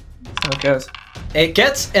how it goes. It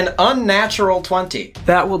gets an unnatural 20.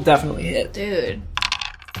 That will definitely hit. Dude.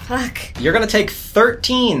 Fuck. You're going to take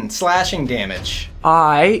 13 slashing damage.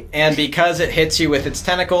 And because it hits you with its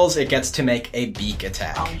tentacles, it gets to make a beak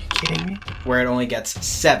attack. Are you kidding me? Where it only gets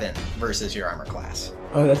 7 versus your armor class.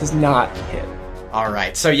 Oh, that does not hit.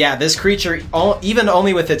 Alright, so yeah, this creature, even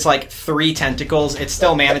only with its, 3 tentacles, it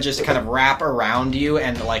still manages to kind of wrap around you,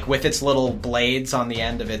 and, with its little blades on the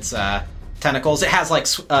end of its, tentacles, it has, little,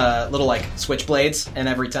 switchblades in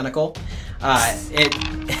every tentacle. It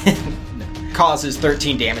causes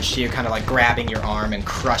 13 damage to you, kind of, grabbing your arm and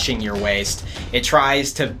crushing your waist. It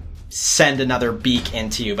tries to send another beak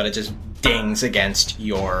into you, but it just dings against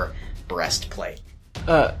your breastplate.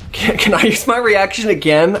 Can I use my reaction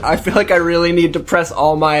again? I feel like I really need to press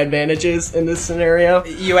all my advantages in this scenario.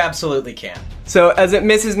 You absolutely can. So as it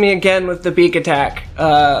misses me again with the beak attack,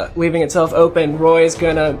 leaving itself open, Roy is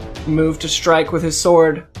gonna move to strike with his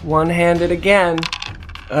sword, one-handed again.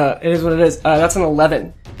 It is what it is. That's an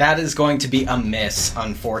 11. That is going to be a miss,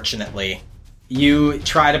 unfortunately. You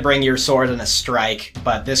try to bring your sword in a strike,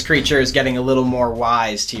 but this creature is getting a little more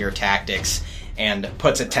wise to your tactics and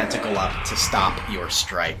puts a tentacle up to stop your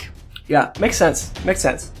strike. Yeah, makes sense. Makes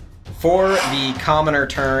sense. For the commoner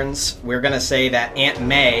turns, we're going to say that Aunt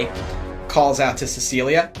May calls out to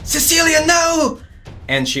Cecilia, "Cecilia, no!"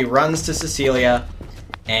 And she runs to Cecilia,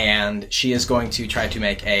 and she is going to try to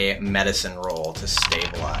make a medicine roll to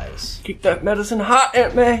stabilize. Keep that medicine hot,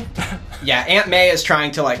 Aunt May. Yeah, Aunt May is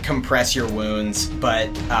trying to, compress your wounds, but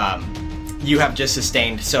you have just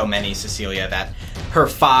sustained so many, Cecilia, that her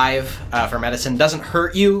 5 for medicine doesn't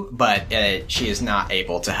hurt you, but she is not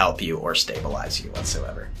able to help you or stabilize you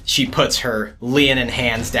whatsoever. She puts her leonine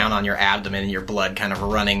hands down on your abdomen, and your blood kind of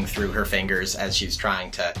running through her fingers as she's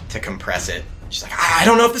trying to compress it. She's like, I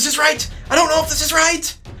don't know if this is right! I don't know if this is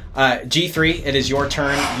right! G3, it is your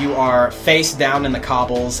turn. You are face down in the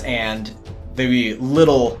cobbles, and the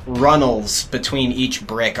little runnels between each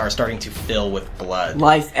brick are starting to fill with blood.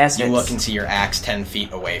 Life essence. You look and see your axe 10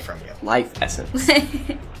 feet away from you. Life essence.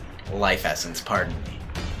 Life essence, pardon me.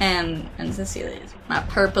 And Cecilia's. Not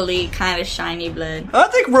purpley, kind of shiny blood. I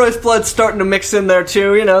think Roy's blood's starting to mix in there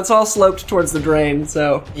too. You know, it's all sloped towards the drain,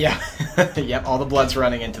 so. Yeah. Yep, all the blood's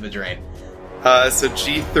running into the drain. So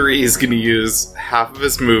G3 is going to use half of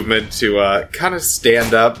his movement to kind of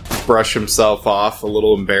stand up, brush himself off, a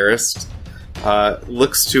little embarrassed.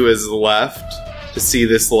 Looks to his left to see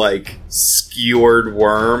this, skewered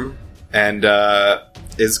worm, and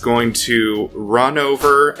is going to run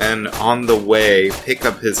over and on the way pick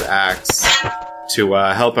up his axe to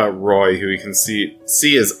help out Roy, who you can see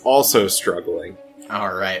is also struggling.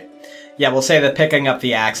 Alright. Yeah, we'll say that picking up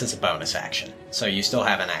the axe is a bonus action, so you still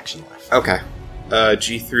have an action left. Okay.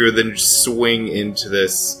 G3 would then swing into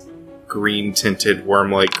this green-tinted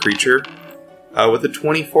worm-like creature with a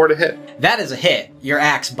 24 to hit. That is a hit. Your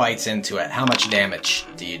axe bites into it. How much damage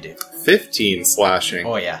do you do? 15 slashing.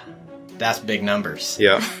 Oh, yeah. That's big numbers.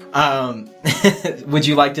 Yeah. Would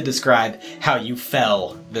you like to describe how you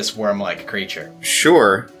fell this worm-like creature?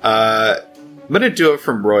 Sure. I'm going to do it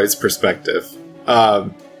from Roy's perspective.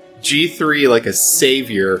 G3, like a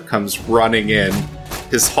savior, comes running in,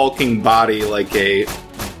 his hulking body like a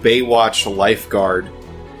Baywatch lifeguard.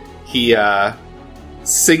 He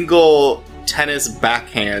single tennis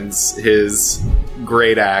backhands his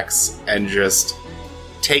great axe and just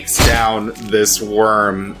takes down this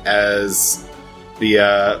worm as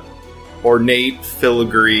the ornate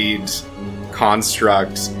filigreed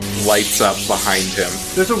construct lights up behind him.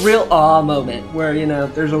 There's a real awe moment where,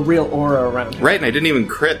 there's a real aura around him. Right, and I didn't even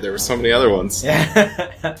crit. There were so many other ones.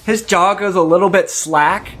 Yeah. His jaw goes a little bit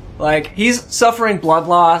slack. He's suffering blood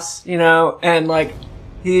loss, and,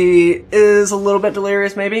 he is a little bit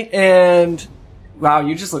delirious, maybe. And, wow,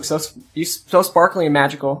 you just look so sparkly and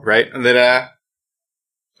magical. Right, and then,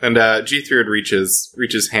 G3 would reach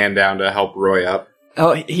his hand down to help Roy up.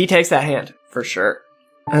 Oh, he takes that hand, for sure.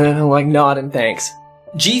 And then he'll, nod in thanks.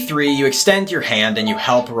 G3, you extend your hand and you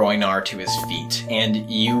help Roynar to his feet, and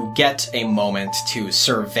you get a moment to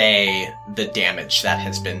survey the damage that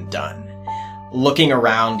has been done. Looking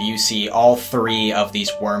around, you see all 3 of these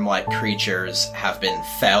worm-like creatures have been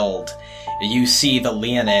felled. You see the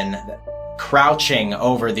Leonin crouching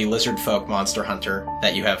over the lizard folk monster hunter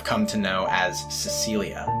that you have come to know as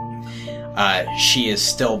Cecilia. She is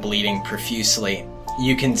still bleeding profusely.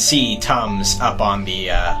 You can see Tums up on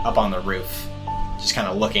the roof, just kind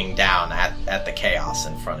of looking down at the chaos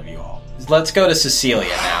in front of you all. Let's go to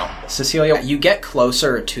Cecilia now. Cecilia, you get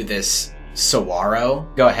closer to this Saguaro.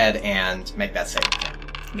 Go ahead and make that save again.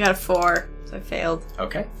 I got a 4, so I failed.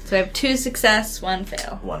 Okay. So I have 2 success, 1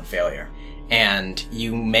 fail. 1 failure. And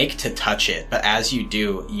you make to touch it, but as you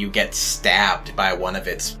do, you get stabbed by one of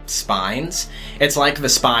its spines. It's like the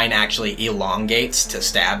spine actually elongates to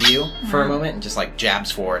stab you for a moment, and just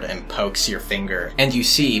jabs forward and pokes your finger. And you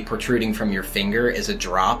see, protruding from your finger is a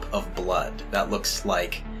drop of blood that looks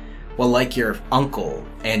like your uncle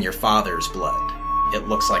and your father's blood. It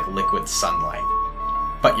looks like liquid sunlight.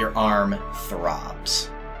 But your arm throbs.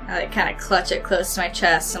 I kind of clutch it close to my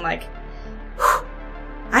chest. I'm like, whew,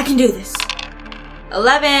 I can do this.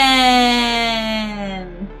 11!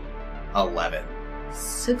 11.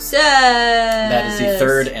 Success! That is the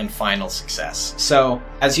 3rd and final success. So,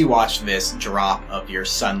 as you watch this drop of your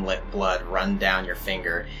sunlit blood run down your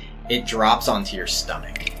finger, it drops onto your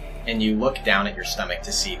stomach. and you look down at your stomach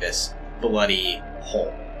to see this bloody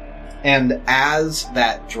hole. And as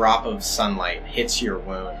that drop of sunlight hits your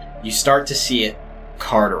wound, you start to see it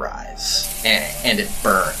cauterize, and it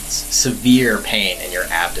burns. Severe pain in your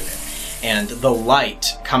abdomen. And the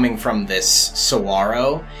light coming from this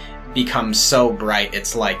saguaro becomes so bright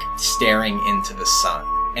it's like staring into the sun.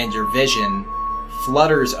 And your vision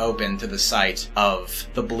flutters open to the sight of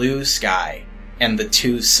the blue sky and the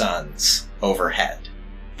two suns overhead.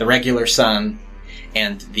 The regular sun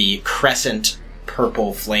and the crescent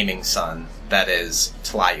purple flaming sun that is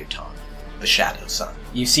Tlayuton, the shadow sun.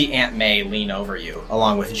 You see Aunt May lean over you,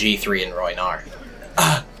 along with G3 and Roy Nard.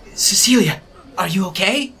 Cecilia, are you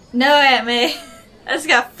okay? No, Aunt May. I just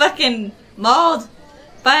got fucking mauled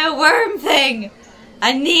by a worm thing.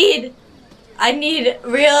 I need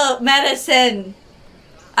real medicine.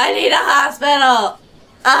 I need a hospital.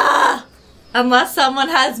 Unless someone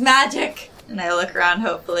has magic. And I look around,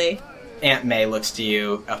 hopefully. Aunt May looks to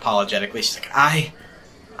you apologetically. She's like,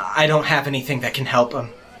 I don't have anything that can help him.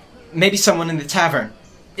 Maybe someone in the tavern.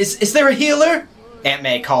 Is there a healer? Aunt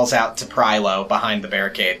May calls out to Prylo behind the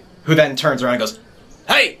barricade, who then turns around and goes,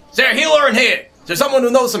 Hey, is there a healer in here? Is there someone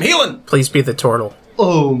who knows some healing? Please be the turtle.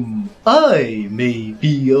 I may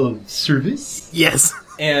be of service. Yes.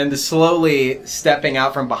 and slowly stepping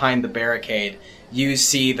out from behind the barricade, you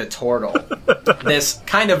see the turtle. This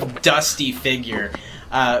kind of dusty figure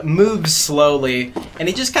moves slowly, and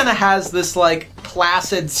he just kind of has this, like,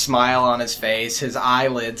 placid smile on his face. His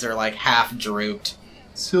eyelids are, like, half drooped.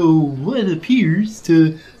 So what appears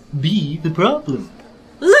to be the problem?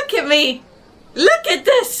 Look at me! Look at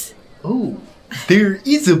this! Oh, there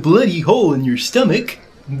is a bloody hole in your stomach.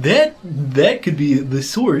 That could be the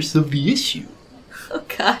source of the issue. Oh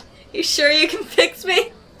god, you sure you can fix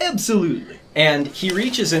me? Absolutely. And he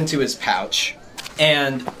reaches into his pouch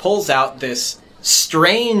and pulls out this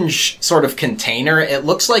strange sort of container. It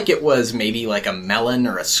looks like it was maybe like a melon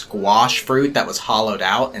or a squash fruit that was hollowed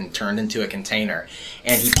out and turned into a container.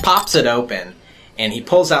 And he pops it open, and he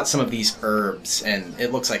pulls out some of these herbs, and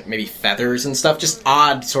it looks like maybe feathers and stuff, just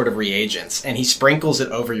odd sort of reagents. And he sprinkles it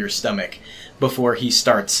over your stomach before he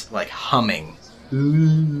starts, like, humming.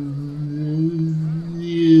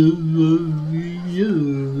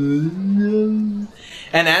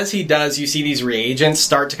 And as he does, you see these reagents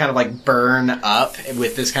start to kind of like burn up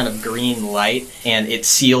with this kind of green light, and it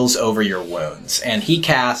seals over your wounds. And he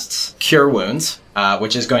casts Cure Wounds,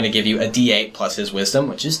 which is going to give you a D8 plus his wisdom,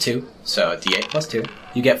 which is 2. So a D8 plus 2.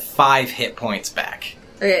 You get 5 hit points back.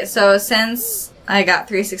 Okay, so since I got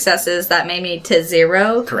 3 successes, that made me to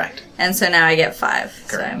 0. Correct. And so now I get 5. Correct.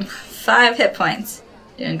 So I'm 5 hit points.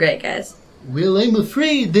 Doing great, guys. Well, I'm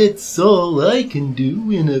afraid that's all I can do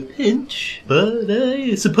in a pinch, but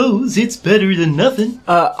I suppose it's better than nothing.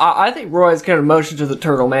 I think Roy's gonna motion to the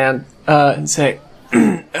turtle man and say,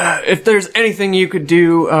 if there's anything you could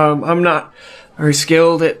do, I'm not very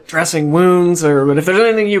skilled at dressing wounds, but if there's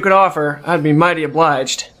anything you could offer, I'd be mighty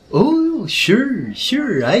obliged. Oh, sure,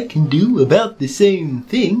 I can do about the same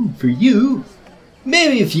thing for you.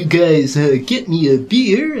 Maybe if you guys get me a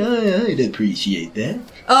beer, I'd appreciate that.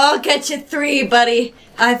 Oh, I'll get you 3, buddy.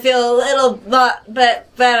 I feel a little bit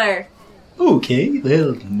better. Okay,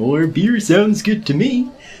 well, more beer sounds good to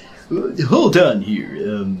me. Hold on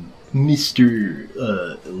here, Mr.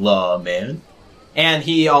 Lawman. And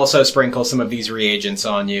he also sprinkles some of these reagents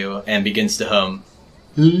on you and begins to hum.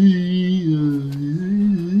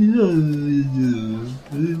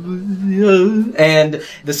 And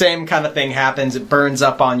the same kind of thing happens. It burns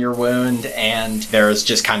up on your wound, and there's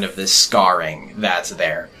just kind of this scarring that's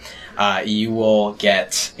there. You will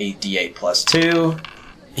get a D8 plus 2.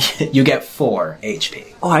 You get 4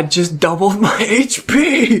 HP. Oh, I just doubled my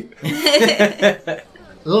HP!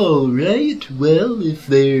 Alright, well, if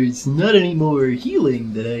there's not any more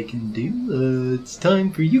healing that I can do, it's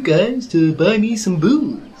time for you guys to buy me some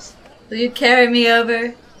booze. Will you carry me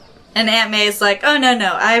over? And Aunt May's like, oh,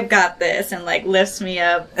 no, I've got this, and, like, lifts me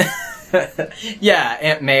up. Yeah,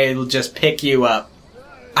 Aunt May will just pick you up.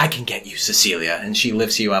 I can get you, Cecilia. And she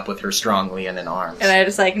lifts you up with her strong leonine arms. And I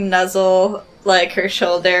just, like, nuzzle, like, her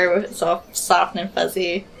shoulder. It's all soft and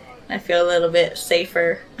fuzzy. I feel a little bit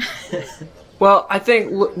safer. Well, I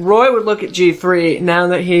think Roy would look at G3 now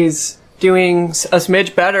that he's doing a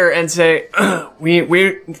smidge better and say, we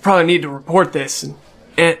probably need to report this.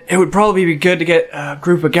 And it would probably be good to get a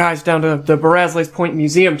group of guys down to the Barazles Point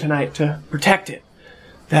Museum tonight to protect it.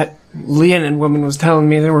 That Leonin woman was telling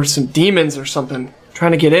me there were some demons or something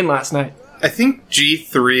trying to get in last night. I think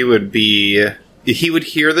G3 would be... He would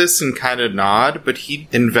hear this and kind of nod, but he'd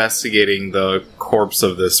investigating the corpse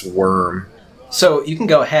of this worm. So you can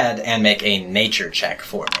go ahead and make a nature check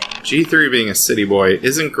for me. G3, being a city boy,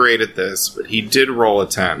 isn't great at this, but he did roll a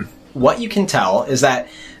 10. What you can tell is that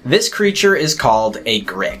this creature is called a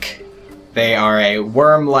Grick. They are a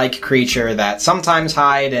worm-like creature that sometimes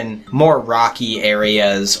hide in more rocky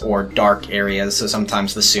areas or dark areas, so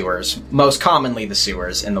sometimes the sewers, most commonly the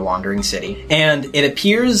sewers in the Wandering City. And it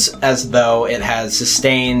appears as though it has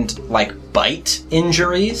sustained, bite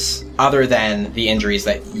injuries, other than the injuries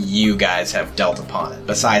that you guys have dealt upon it.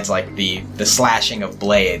 Besides, the slashing of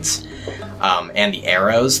blades and the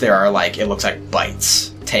arrows, there are, it looks like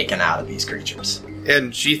bites taken out of these creatures.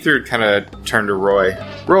 And G3 kind of turned to Roy.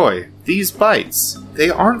 Roy, these bites,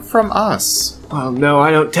 they aren't from us. Well, no,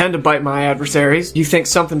 I don't tend to bite my adversaries. You think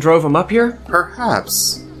something drove them up here?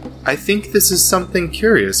 Perhaps. I think this is something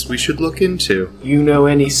curious we should look into. You know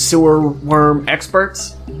any sewer worm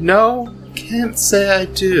experts? No, can't say I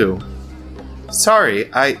do.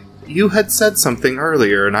 Sorry, you had said something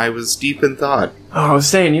earlier and I was deep in thought. Oh, I was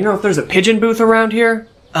saying, if there's a pigeon booth around here?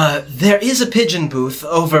 There is a pigeon booth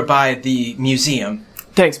over by the museum.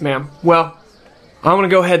 Thanks, ma'am. Well, I'm gonna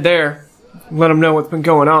go head there, let them know what's been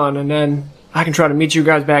going on, and then I can try to meet you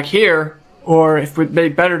guys back here, or if it would be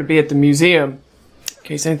better to be at the museum, in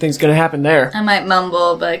case anything's gonna happen there. I might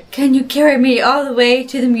mumble, but can you carry me all the way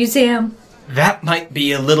to the museum? That might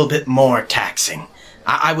be a little bit more taxing.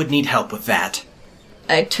 I would need help with that.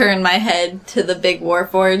 I turn my head to the big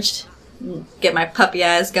Warforged, get my puppy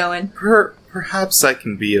eyes going. Perhaps I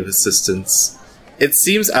can be of assistance. It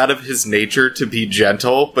seems out of his nature to be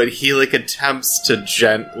gentle, but he attempts to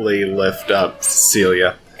gently lift up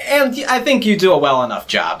Cecilia. And I think you do a well enough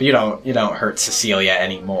job. You don't hurt Cecilia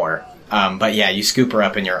anymore. But yeah, you scoop her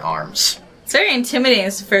up in your arms. It's very intimidating.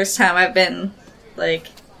 It's the first time I've been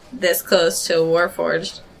this close to a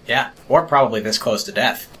Warforged. Yeah, or probably this close to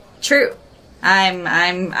death. True.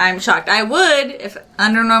 I'm shocked. I would, if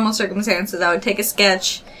under normal circumstances, I would take a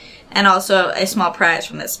sketch and also a small prize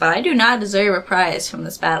from this, but I do not deserve a prize from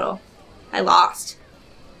this battle. I lost.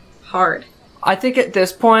 Hard. I think at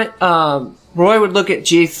this point, Roy would look at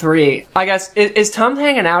G3. I guess, is Tums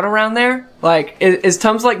hanging out around there? Is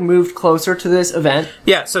Tums, moved closer to this event?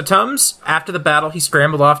 Yeah, so Tums, after the battle, he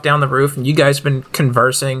scrambled off down the roof, and you guys have been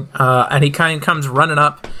conversing, and he kind of comes running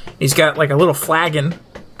up. He's got, a little flagon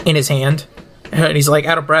in his hand, and he's,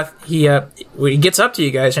 out of breath. He gets up to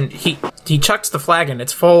you guys, and he chucks the flagon.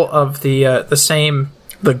 It's full of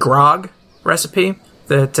the grog recipe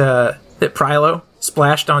that Prilo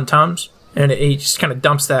splashed on Tums. And he just kind of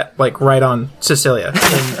dumps that, right on Cecilia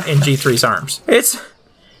in G3's arms. It's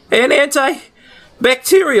an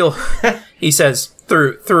antibacterial, he says,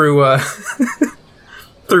 through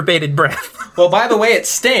bated breath. Well, by the way it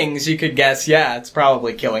stings, you could guess, yeah, it's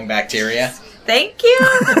probably killing bacteria. Thank you!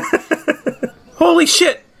 Holy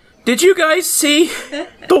shit! Did you guys see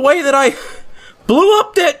the way that I blew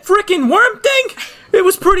up that frickin' worm thing? It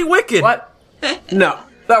was pretty wicked. What? No,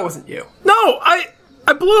 that wasn't you. No,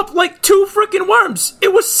 I blew up 2 frickin' worms.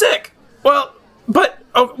 It was sick. Well,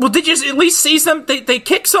 did you at least see them? They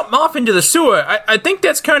kicked something off into the sewer. I think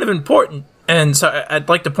that's kind of important. And so I'd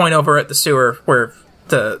like to point over at the sewer where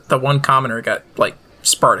the one commoner got,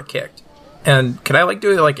 Sparta kicked. And could I,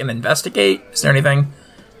 do, an investigate? Is there anything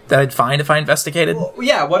that I'd find if I investigated? Well,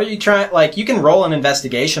 yeah, what are you trying... you can roll an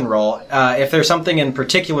investigation roll. If there's something in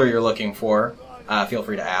particular you're looking for, feel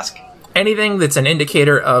free to ask. Anything that's an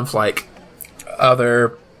indicator of,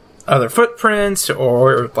 other footprints,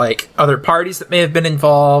 or other parties that may have been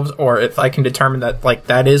involved, or if I can determine that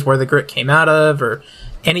that is where the Grick came out of, or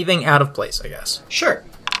anything out of place, I guess. Sure.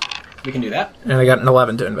 We can do that. And I got an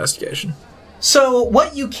 11 to investigation. So,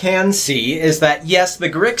 what you can see is that, yes, the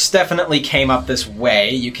Gricks definitely came up this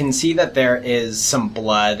way. You can see that there is some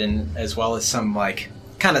blood, and as well as some,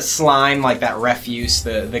 kind of slime, that refuse,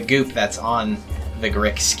 the goop that's on the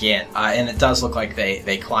Grick skin. And it does look like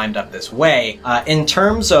they climbed up this way. In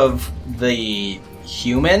terms of the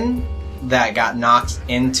human that got knocked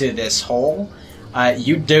into this hole,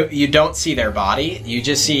 you don't see their body. You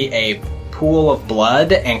just see a pool of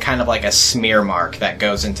blood and kind of a smear mark that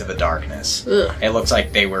goes into the darkness. Ugh. It looks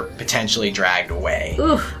like they were potentially dragged away.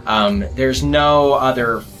 There's no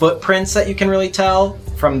other footprints that you can really tell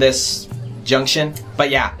from this junction. But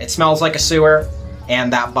yeah, it smells like a sewer,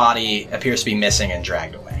 and that body appears to be missing and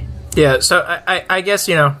dragged away. Yeah, so I guess,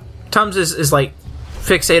 Tums is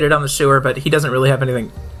fixated on the sewer, but he doesn't really have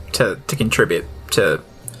anything to contribute to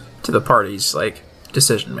the party's,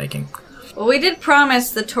 decision making. Well, we did promise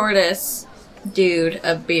the tortoise dude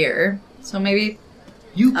a beer, so maybe...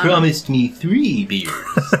 You promised me 3 beers.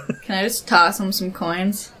 Can I just toss him some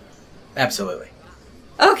coins? Absolutely.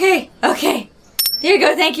 Okay. Here you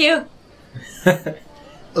go, thank you.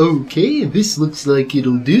 Okay, this looks like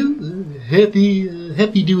it'll do.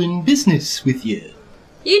 Happy doing business with you.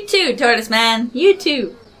 You too, Tortoise Man. You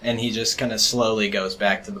too. And he just kind of slowly goes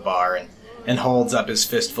back to the bar and holds up his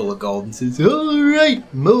fistful of gold and says,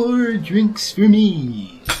 Alright, more drinks for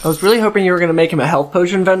me. I was really hoping you were going to make him a health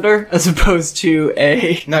potion vendor as opposed to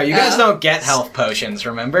a no, you guys don't get health potions,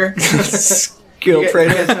 remember? skill You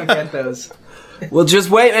trader. guys don't get those. Well, just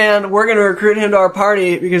wait, man. We're going to recruit him to our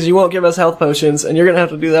party because you won't give us health potions, and you're going to have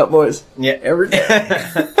to do that, boys. Yeah. Every day.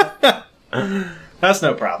 That's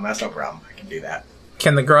no problem. I can do that.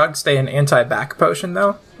 Can the grog stay an anti-back potion,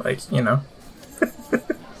 though? Like, you know.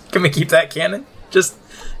 Can we keep that canon? Just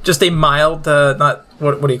a mild, not,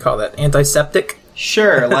 what do you call that? Antiseptic?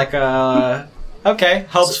 Sure, like okay,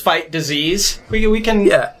 helps fight disease. We can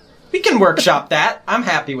workshop that. I'm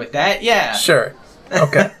happy with that. Yeah. Sure.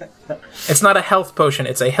 Okay. It's not a health potion,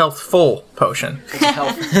 it's a healthful potion.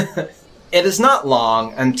 It is not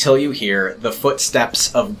long until you hear the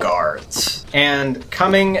footsteps of guards. And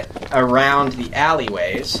coming around the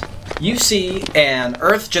alleyways, you see an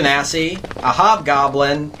Earth Genasi, a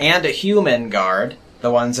Hobgoblin, and a human guard, the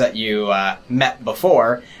ones that you met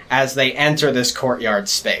before, as they enter this courtyard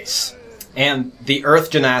space. And the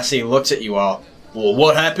Earth Genasi looks at you all. Well,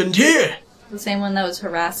 what happened here? The same one that was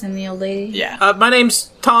harassing the old lady? Yeah. My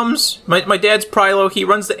name's Tom's. My dad's Prilo. He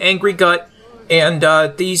runs the Angry Gut. And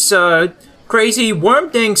these crazy worm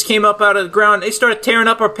things came up out of the ground. They started tearing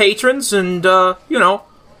up our patrons, and,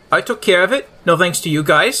 I took care of it. No thanks to you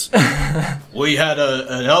guys. We had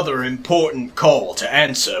another important call to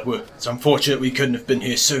answer. It's unfortunate we couldn't have been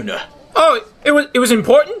here sooner. Oh, it was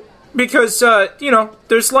important? Because,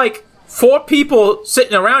 there's like 4 people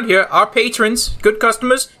sitting around here, our patrons, good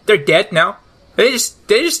customers. They're dead now. They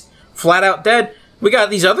just flat out dead. We got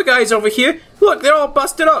these other guys over here. Look, they're all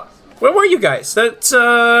busted up. Where were you guys? That's,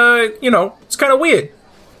 it's kind of weird.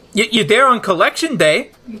 You're there on collection day.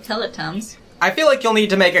 You tell it, Tums. I feel like you'll need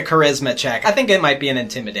to make a charisma check. I think it might be an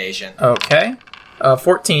intimidation. Okay.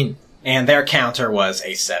 14. And their counter was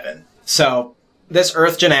a 7. So, this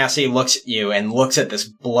Earth Genasi looks at you and looks at this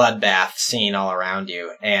bloodbath scene all around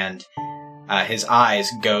you, and his eyes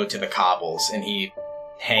go to the cobbles, and he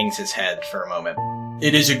hangs his head for a moment.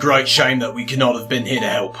 It is a great shame that we cannot have been here to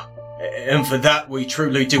help. And for that, we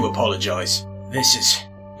truly do apologize. This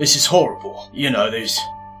is horrible. There's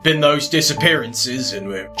been those disappearances, and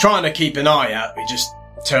we're trying to keep an eye out. We just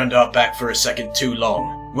turned our back for a second too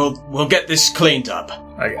long. We'll get this cleaned up.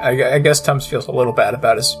 I guess Tums feels a little bad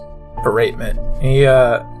about his beratement.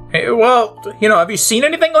 Have you seen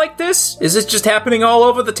anything like this? Is this just happening all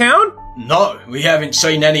over the town? No, we haven't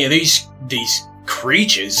seen any of these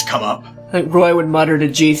creatures come up. I think Roy would mutter to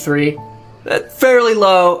G3. Fairly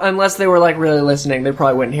low, unless they were really listening. They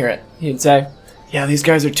probably wouldn't hear it. He'd say, yeah, these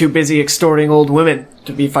guys are too busy extorting old women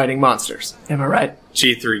to be fighting monsters. Am I right?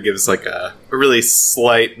 G3 gives a really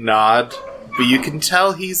slight nod, but you can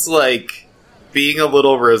tell he's being a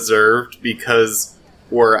little reserved because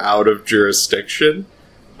we're out of jurisdiction.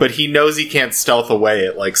 But he knows he can't stealth away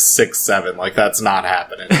at 6'7". That's not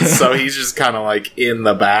happening. So he's just kind of in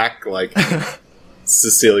the back,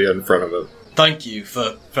 Cecilia in front of him. Thank you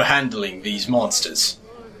for handling these monsters.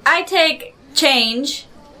 I take change,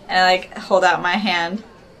 and I hold out my hand.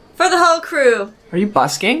 For the whole crew. Are you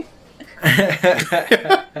busking?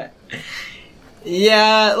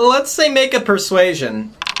 Yeah, let's say make a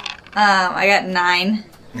persuasion. I got 9.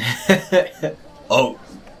 Oh,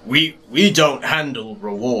 we don't handle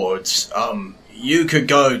rewards. You could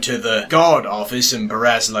go to the guard office in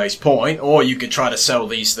Barazle's Point, or you could try to sell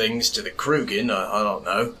these things to the Krugin. I don't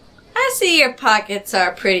know. I see your pockets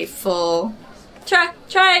are pretty full.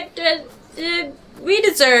 We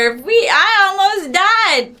deserve. I almost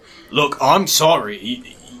died. Look, I'm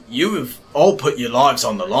sorry. You have all put your lives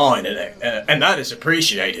on the line, and that is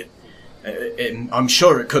appreciated. And I'm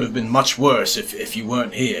sure it could have been much worse if you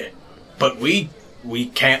weren't here. But we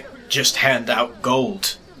can't just hand out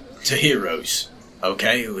gold to heroes,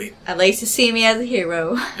 okay? At least you see me as a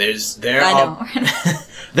hero.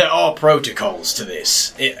 There are protocols to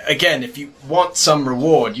this. Again, if you want some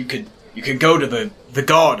reward, you could go to the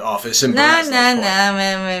guard office and No.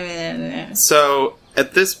 So,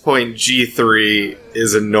 at this point, G3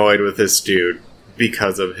 is annoyed with this dude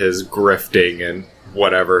because of his grifting and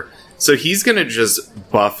whatever. So he's gonna just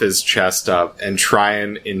buff his chest up and try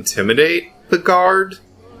and intimidate the guard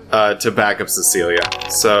to back up Cecilia.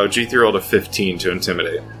 So G3 rolled a 15 to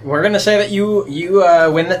intimidate. We're gonna say that you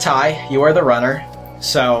win the tie. You are the runner.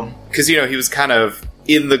 So, because he was kind of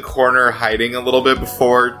in the corner hiding a little bit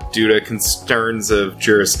before due to concerns of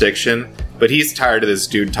jurisdiction, But he's tired of this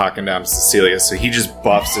dude talking down to Cecilia, so he just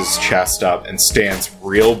buffs his chest up and stands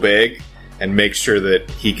real big and makes sure that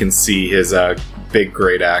he can see his big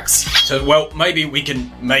great axe. So, well, maybe we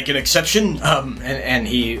can make an exception. And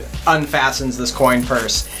he unfastens this coin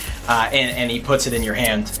purse, and he puts it in your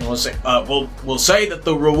hand. And we'll say that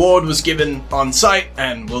the reward was given on site,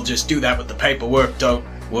 and we'll just do that with the paperwork. Don't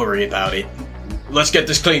worry about it. Let's get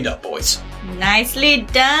this cleaned up, boys. Nicely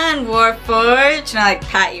done, Warforged. And I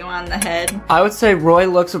pat you on the head. I would say Roy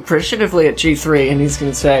looks appreciatively at G3 and he's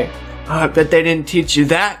going to say, I bet they didn't teach you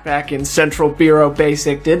that back in Central Bureau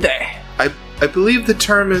Basic, did they? I believe the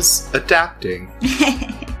term is adapting.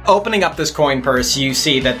 Opening up this coin purse, you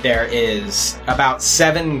see that there is about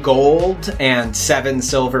 7 gold and 7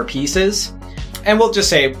 silver pieces. And we'll just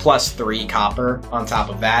say plus 3 copper on top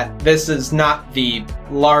of that. This is not the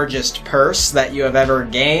largest purse that you have ever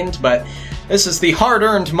gained, but this is the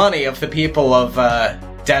hard-earned money of the people of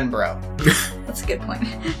Denbro. That's a good point.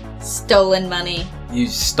 Stolen money. You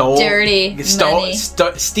stole... Dirty money.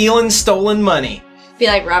 Stealing stolen money. Be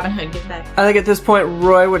like Robin Hood, give back. I think at this point,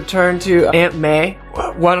 Roy would turn to Aunt May.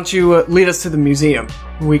 Why don't you lead us to the museum?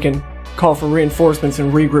 We can call for reinforcements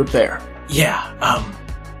and regroup there. Yeah,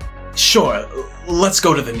 sure. Let's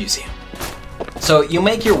go to the museum. So you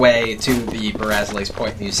make your way to the Barazales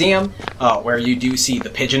Point Museum, where you do see the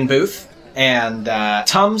pigeon booth. And,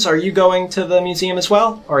 Tums, are you going to the museum as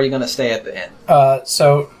well, or are you going to stay at the inn?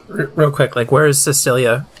 Real quick, like, where is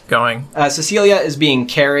Cecilia going? Cecilia is being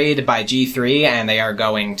carried by G3, and they are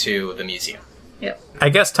going to the museum. Yep. I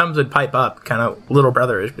guess Tums would pipe up, kind of little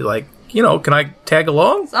brother, be like, can I tag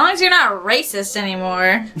along? As long as you're not racist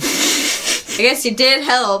anymore. I guess you did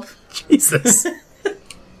help. Jesus.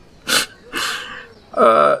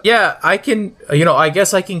 Yeah, I can, I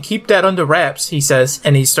guess I can keep that under wraps, he says,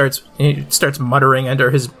 and he starts muttering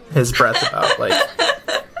under his breath about, like,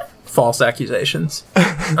 false accusations.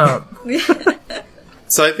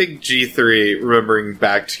 So I think G3, remembering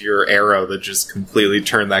back to your arrow that just completely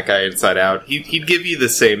turned that guy inside out, he'd give you the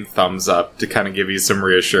same thumbs up to kind of give you some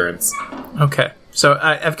reassurance. Okay, so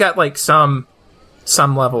I've got, like, some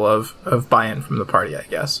level of buy-in from the party, I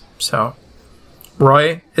guess. So,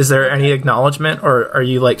 Roy, is there any acknowledgement, or are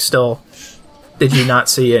you, like, still... Did you not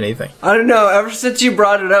see anything? I don't know. Ever since you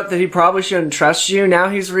brought it up that he probably shouldn't trust you, now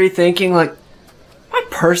he's rethinking, like, my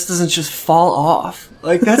purse doesn't just fall off.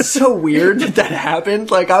 Like, that's so weird that happened.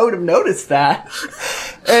 Like, I would have noticed that.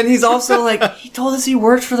 And he's also like, he told us he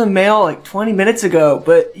worked for the mail like 20 minutes ago,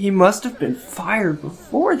 but he must have been fired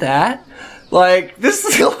before that. Like,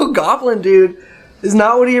 this little goblin dude is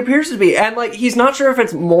not what he appears to be. And, like, he's not sure if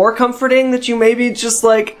it's more comforting that you maybe just,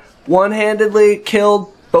 like, one-handedly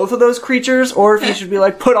killed both of those creatures, or if he should be,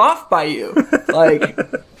 like, put off by you. Like,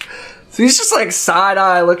 so he's just, like,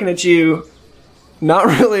 side-eye looking at you, not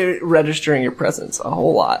really registering your presence a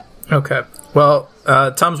whole lot. Okay. Well,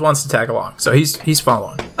 Tums wants to tag along, so he's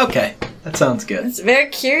following. Okay, that sounds good. It's very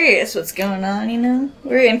curious what's going on,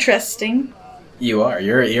 Very interesting. You are.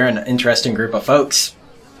 You're an interesting group of folks.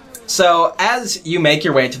 So, as you make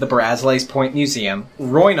your way to the Barazales Point Museum,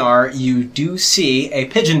 Roynar, you do see a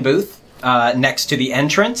pigeon booth next to the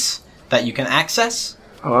entrance that you can access.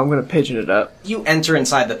 Oh, I'm gonna pigeon it up. You enter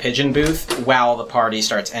inside the pigeon booth while the party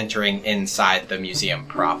starts entering inside the museum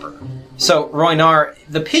proper. So, Roynar,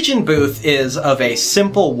 the pigeon booth is of a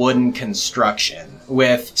simple wooden construction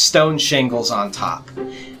with stone shingles on top.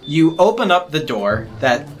 You open up the door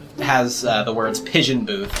that has the words pigeon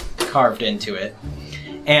booth carved into it,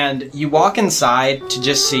 and you walk inside to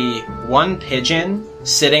just see one pigeon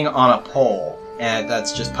sitting on a pole, and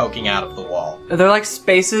that's just poking out of the wall. Are there, like,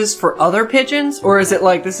 spaces for other pigeons? Or is it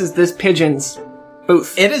like, this is this pigeon's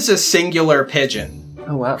booth? It is a singular pigeon.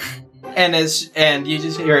 Oh, wow. And you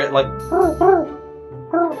just hear it like...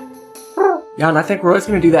 Yeah, and I think Roy's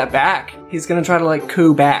gonna do that back. He's gonna try to, like,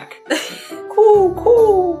 coo back. Coo,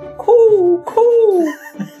 coo, coo, coo.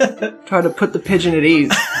 Try to put the pigeon at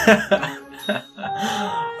ease.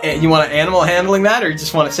 You want animal handling that, or you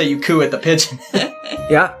just want to say you coo at the pigeon?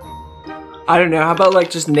 Yeah. I don't know. How about, like,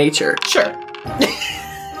 just nature? Sure.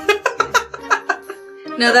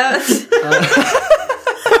 No, that was...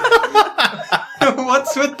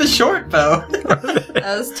 What's with the short bow?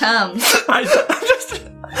 That was Tums.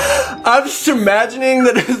 I'm just imagining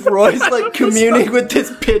that as Roy's, like, communing with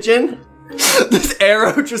this pigeon, this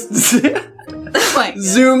arrow just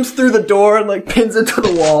zooms through the door and, like, pins it to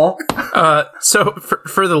the wall. So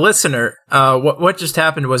for the listener, what just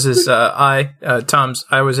happened was Tums,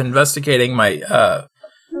 I was investigating my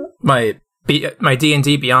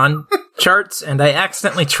D&D Beyond charts, and I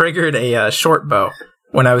accidentally triggered a short bow.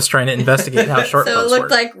 when I was trying to investigate how short So it bows looked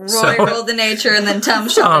work. like Roy rolled the nature and then Tom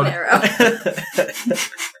shot an arrow.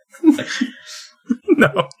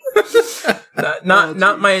 No.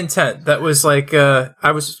 Not my intent. That was like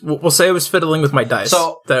we'll say I was fiddling with my dice.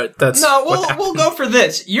 So that's we'll go for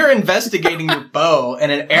this. You're investigating your bow,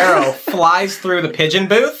 and an arrow flies through the pigeon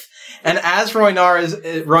booth. And as Roynar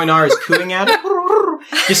is cooing at it,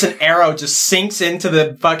 just an arrow just sinks into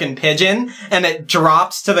the fucking pigeon, and it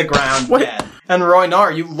drops to the ground dead. And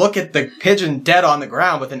Roynar, you look at the pigeon dead on the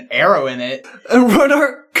ground with an arrow in it. And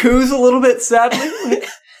Roynar coos a little bit sadly. Like,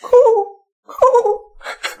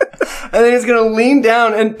 and then he's gonna lean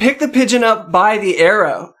down and pick the pigeon up by the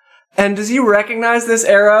arrow. And does he recognize this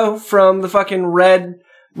arrow from the fucking red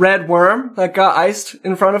worm that got iced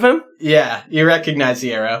in front of him? Yeah, you recognize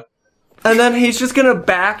the arrow. And then he's just gonna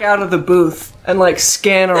back out of the booth and, like,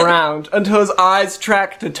 scan around until his eyes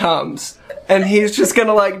track to Tums. And he's just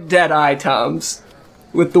gonna, like, dead-eye Tums.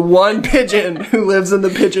 With the one pigeon who lives in the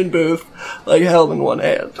pigeon booth, like, held in one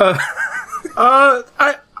hand.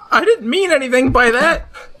 I didn't mean anything by that.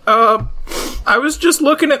 I was just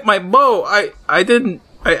looking at my bow. I didn't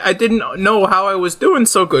know how I was doing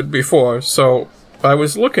so good before, so I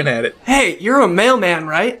was looking at it. Hey, you're a mailman,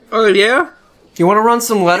 right? Oh, yeah? You want to run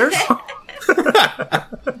some letters?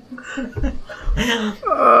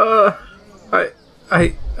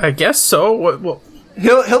 I guess so. What?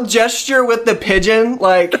 He'll gesture with the pigeon,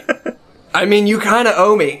 like, I mean, you kind of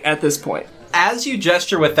owe me at this point. As you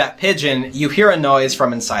gesture with that pigeon, you hear a noise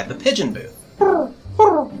from inside the pigeon booth.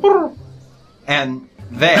 And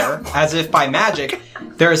there, as if by magic,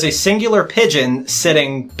 there is a singular pigeon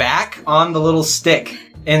sitting back on the little stick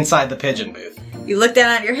inside the pigeon booth. You look down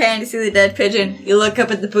at your hand, you see the dead pigeon. You look up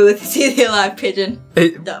at the booth, you see the alive pigeon.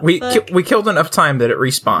 We killed enough time that it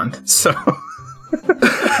respawned, so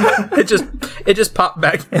it just popped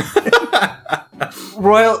back in.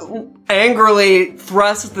 Royal angrily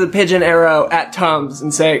thrusts the pigeon arrow at Tums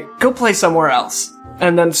and say, "Go play somewhere else,"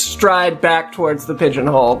 and then stride back towards the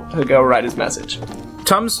pigeonhole to go write his message.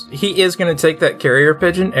 Tums, he is going to take that carrier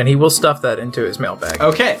pigeon and he will stuff that into his mailbag.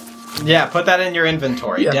 Okay. Yeah, put that in your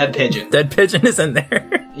inventory. Yeah. Dead pigeon. Dead pigeon is in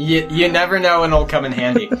there. You never know when it'll come in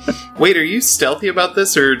handy. Wait, are you stealthy about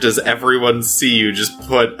this, or does everyone see you just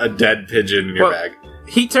put a dead pigeon in your bag?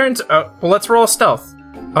 He turns... well, let's roll a stealth.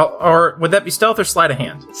 Or would that be stealth or sleight of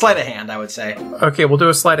hand? Sleight of hand, I would say. Okay, we'll do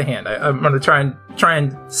a sleight of hand. I'm going to try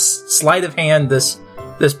and sleight of hand this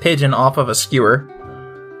pigeon off of a skewer.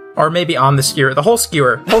 Or maybe on the skewer. The whole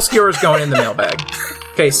skewer. The whole skewer is going in the mailbag.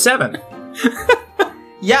 Okay, 7.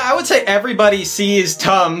 Yeah, I would say everybody sees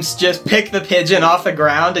Tums just pick the pigeon off the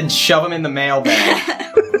ground and shove him in the mailbag.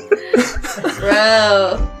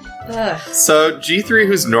 Bro. Ugh. So, G3,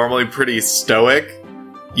 who's normally pretty stoic,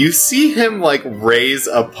 you see him, like, raise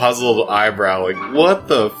a puzzled eyebrow, like, what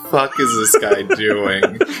the fuck is this guy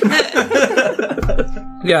doing?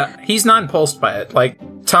 Yeah, he's not impulsed by it. Like,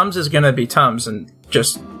 Tums is gonna be Tums, and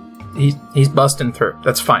just... He's busting through.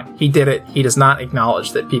 That's fine. He did it. He does not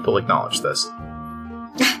acknowledge that people acknowledge this.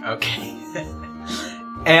 Okay.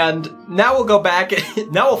 And now we'll go back.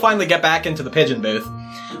 Now we'll finally get back into the pigeon booth,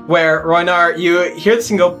 where Roynar, you hear this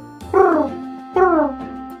and go.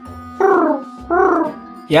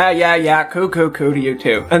 Yeah, coo to you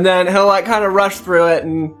too. And then he'll like kind of rush through it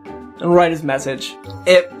and write his message.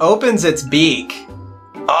 It opens its beak.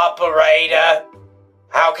 Operator,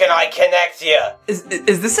 how can I connect you?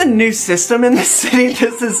 Is this a new system in the city?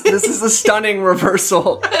 This is a stunning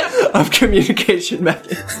reversal of communication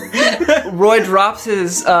methods. Roy drops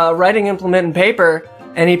his writing implement and paper,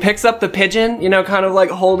 and he picks up the pigeon, kind of like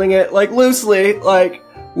holding it like loosely, like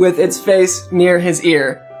with its face near his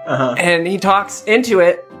ear. Uh-huh. And he talks into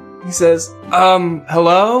it. He says,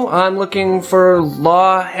 hello? I'm looking for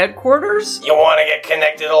law headquarters? You want to get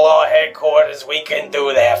connected to law headquarters? We can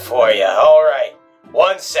do that for you. All right.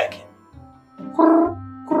 1 second.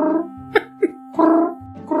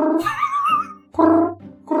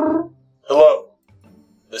 Hello.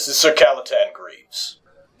 This is Sir Caladan Greaves.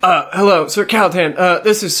 Hello, Sir Caladan.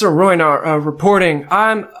 This is Sir Roynar, reporting.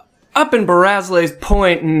 I'm up in Barazle's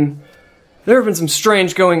Point, and there have been some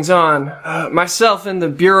strange goings-on. Myself and the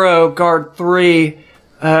Bureau Guard 3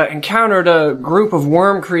 encountered a group of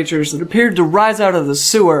worm creatures that appeared to rise out of the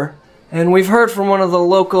sewer, and we've heard from one of the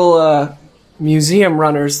local museum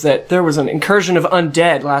runners that there was an incursion of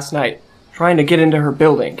undead last night, trying to get into her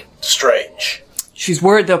building. Strange. She's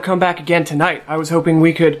worried they'll come back again tonight. I was hoping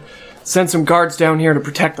we could send some guards down here to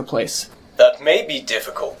protect the place. That may be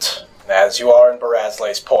difficult, as you are in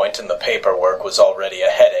Barazle's Point and the paperwork was already a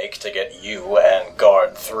headache to get you and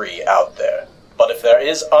Guard 3 out there. But if there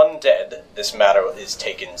is undead, this matter is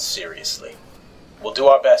taken seriously. We'll do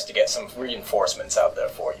our best to get some reinforcements out there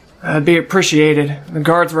for you. That'd be appreciated. The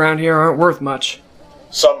guards around here aren't worth much.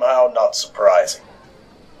 Somehow not surprising.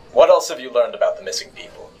 What else have you learned about the missing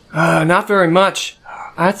people? Not very much.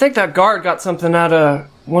 I think that guard got something out of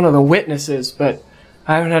one of the witnesses, but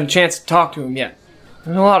I haven't had a chance to talk to him yet.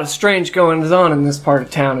 There's a lot of strange goings on in this part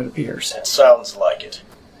of town, it appears. It sounds like it.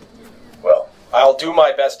 Well, I'll do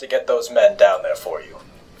my best to get those men down there for you.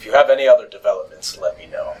 If you have any other developments, let me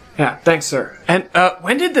know. Yeah, thanks, sir. And,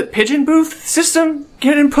 when did the pigeon booth system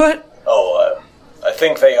get input? I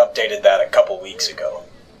think they updated that a couple weeks ago.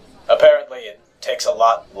 Apparently it takes a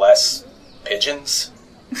lot less pigeons.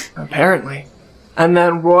 Apparently. And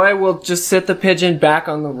then Roy will just sit the pigeon back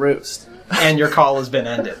on the roost. And your call has been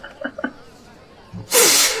ended.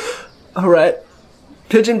 Alright.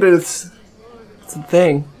 Pigeon booths. It's a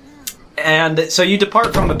thing. And so you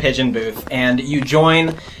depart from the pigeon booth, and you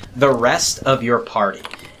join the rest of your party.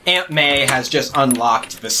 Aunt May has just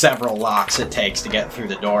unlocked the several locks it takes to get through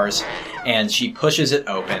the doors, and she pushes it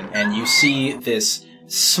open, and you see this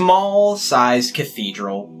small-sized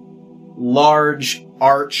cathedral, large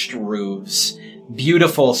arched roofs,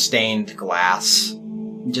 beautiful stained glass,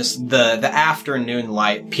 just the afternoon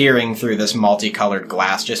light peering through this multicolored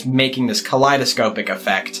glass, just making this kaleidoscopic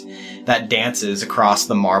effect that dances across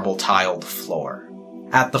the marble-tiled floor.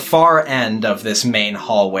 At the far end of this main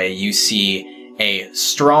hallway, you see a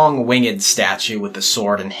strong winged statue with the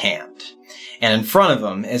sword in hand, and in front of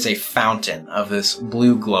him is a fountain of this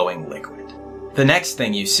blue glowing liquid. The next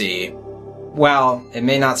thing you see, well, it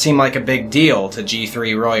may not seem like a big deal to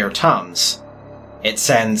G3, Roy, or Tums. It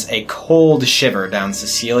sends a cold shiver down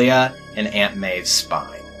Cecilia and Aunt May's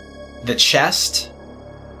spine. The chest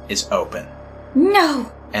is open.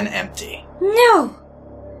 No! And empty. No!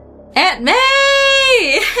 Aunt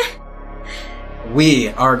May! We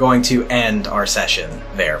are going to end our session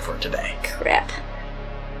there for today. Crap.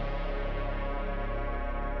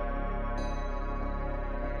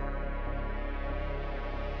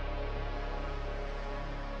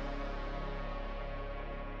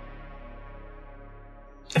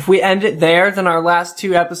 If we end it there, then our last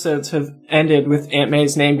 2 episodes have ended with Aunt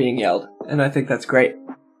May's name being yelled, and I think that's great.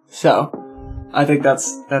 So, I think that's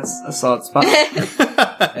a solid spot.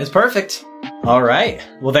 It's perfect. All right.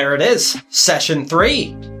 Well, there it is. Session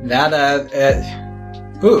 3. Yeah,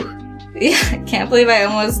 I can't believe I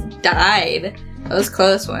almost died. That was a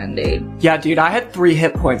close one, dude. Yeah, dude, I had 3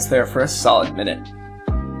 hit points there for a solid minute.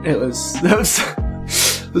 It was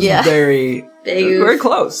Yeah. very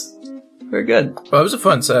close. Very good. Well, it was a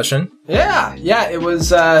fun session. Yeah, it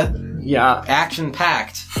was, Yeah.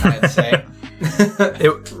 action-packed, I'd say.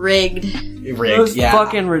 Rigged. It was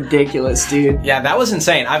fucking ridiculous, dude. Yeah, that was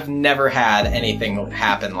insane. I've never had anything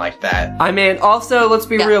happen like that. I mean, also, let's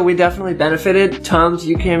be real, we definitely benefited. Tums,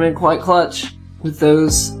 you came in quite clutch with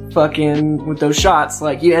those shots.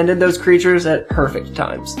 Like, you ended those creatures at perfect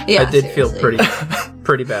times. Yeah, I did seriously. feel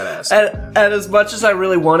pretty badass. And as much as I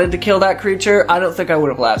really wanted to kill that creature, I don't think I would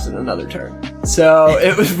have lasted another turn. So,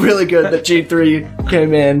 it was really good that G3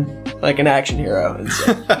 came in like an action hero and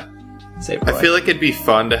saved I feel like it'd be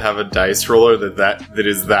fun to have a dice roller that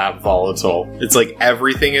is that volatile. It's like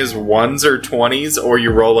everything is 1s or 20s, or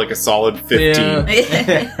you roll like a solid 15.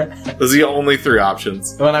 Yeah. Those are the only 3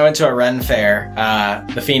 options. When I went to a Ren Fair,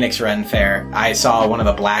 the Phoenix Ren Fair, I saw one of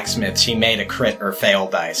the blacksmiths. He made a crit or fail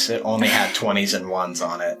dice. It only had 20s and 1s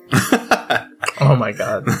on it. Oh my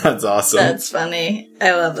god. That's awesome. That's funny.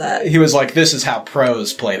 I love that. He was like, this is how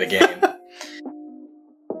pros play the game.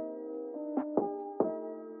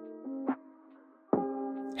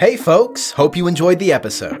 Hey folks, hope you enjoyed the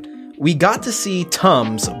episode. We got to see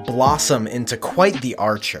Tums blossom into quite the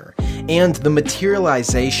archer, and the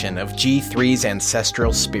materialization of G3's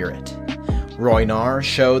ancestral spirit. Roynar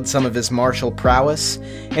showed some of his martial prowess,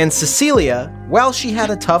 and Cecilia, while she had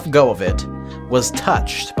a tough go of it, was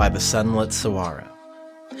touched by the sunlit saguaro.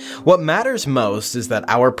 What matters most is that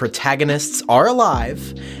our protagonists are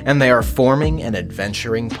alive, and they are forming an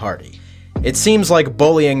adventuring party. It seems like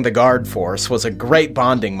bullying the guard force was a great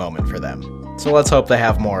bonding moment for them, so let's hope they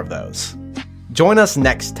have more of those. Join us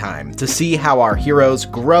next time to see how our heroes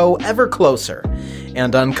grow ever closer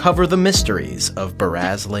and uncover the mysteries of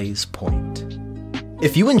Barazley's Point.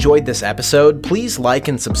 If you enjoyed this episode, please like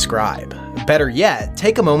and subscribe. Better yet,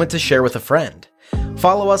 take a moment to share with a friend.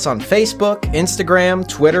 Follow us on Facebook, Instagram,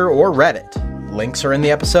 Twitter, or Reddit. Links are in the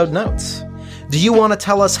episode notes. Do you want to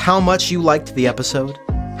tell us how much you liked the episode?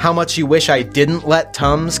 How much you wish I didn't let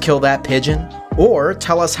Tums kill that pigeon? Or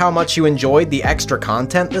tell us how much you enjoyed the extra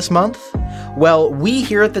content this month? Well, we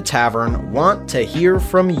here at the Tavern want to hear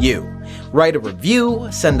from you. Write a review,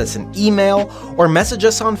 send us an email, or message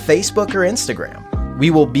us on Facebook or Instagram. we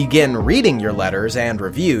will begin reading your letters and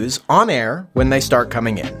reviews on air when they start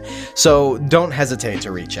coming in, so don't hesitate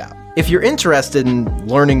to reach out. If you're interested in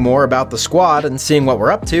learning more about the squad and seeing what we're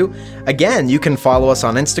up to, again, you can follow us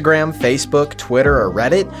on Instagram, Facebook, Twitter, or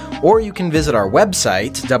Reddit, or you can visit our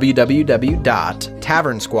website,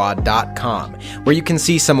 www.tavernsquad.com, where you can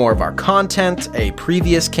see some more of our content, a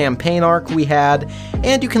previous campaign arc we had,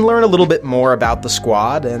 and you can learn a little bit more about the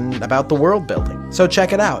squad and about the world building. So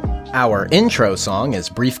check it out. Our intro song is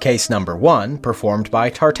Briefcase Number 1, performed by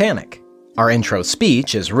Tartanic. Our intro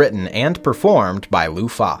speech is written and performed by Lou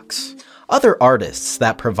Fox. Other artists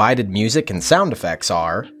that provided music and sound effects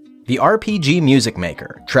are the RPG Music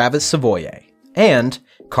Maker, Travis Savoye, and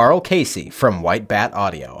Carl Casey from White Bat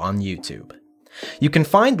Audio on YouTube. You can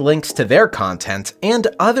find links to their content and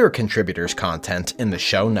other contributors' content in the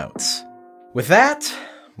show notes. With that,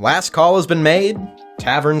 last call has been made,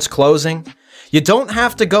 tavern's closing. You don't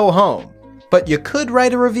have to go home, but you could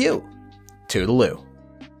write a review. Toodaloo.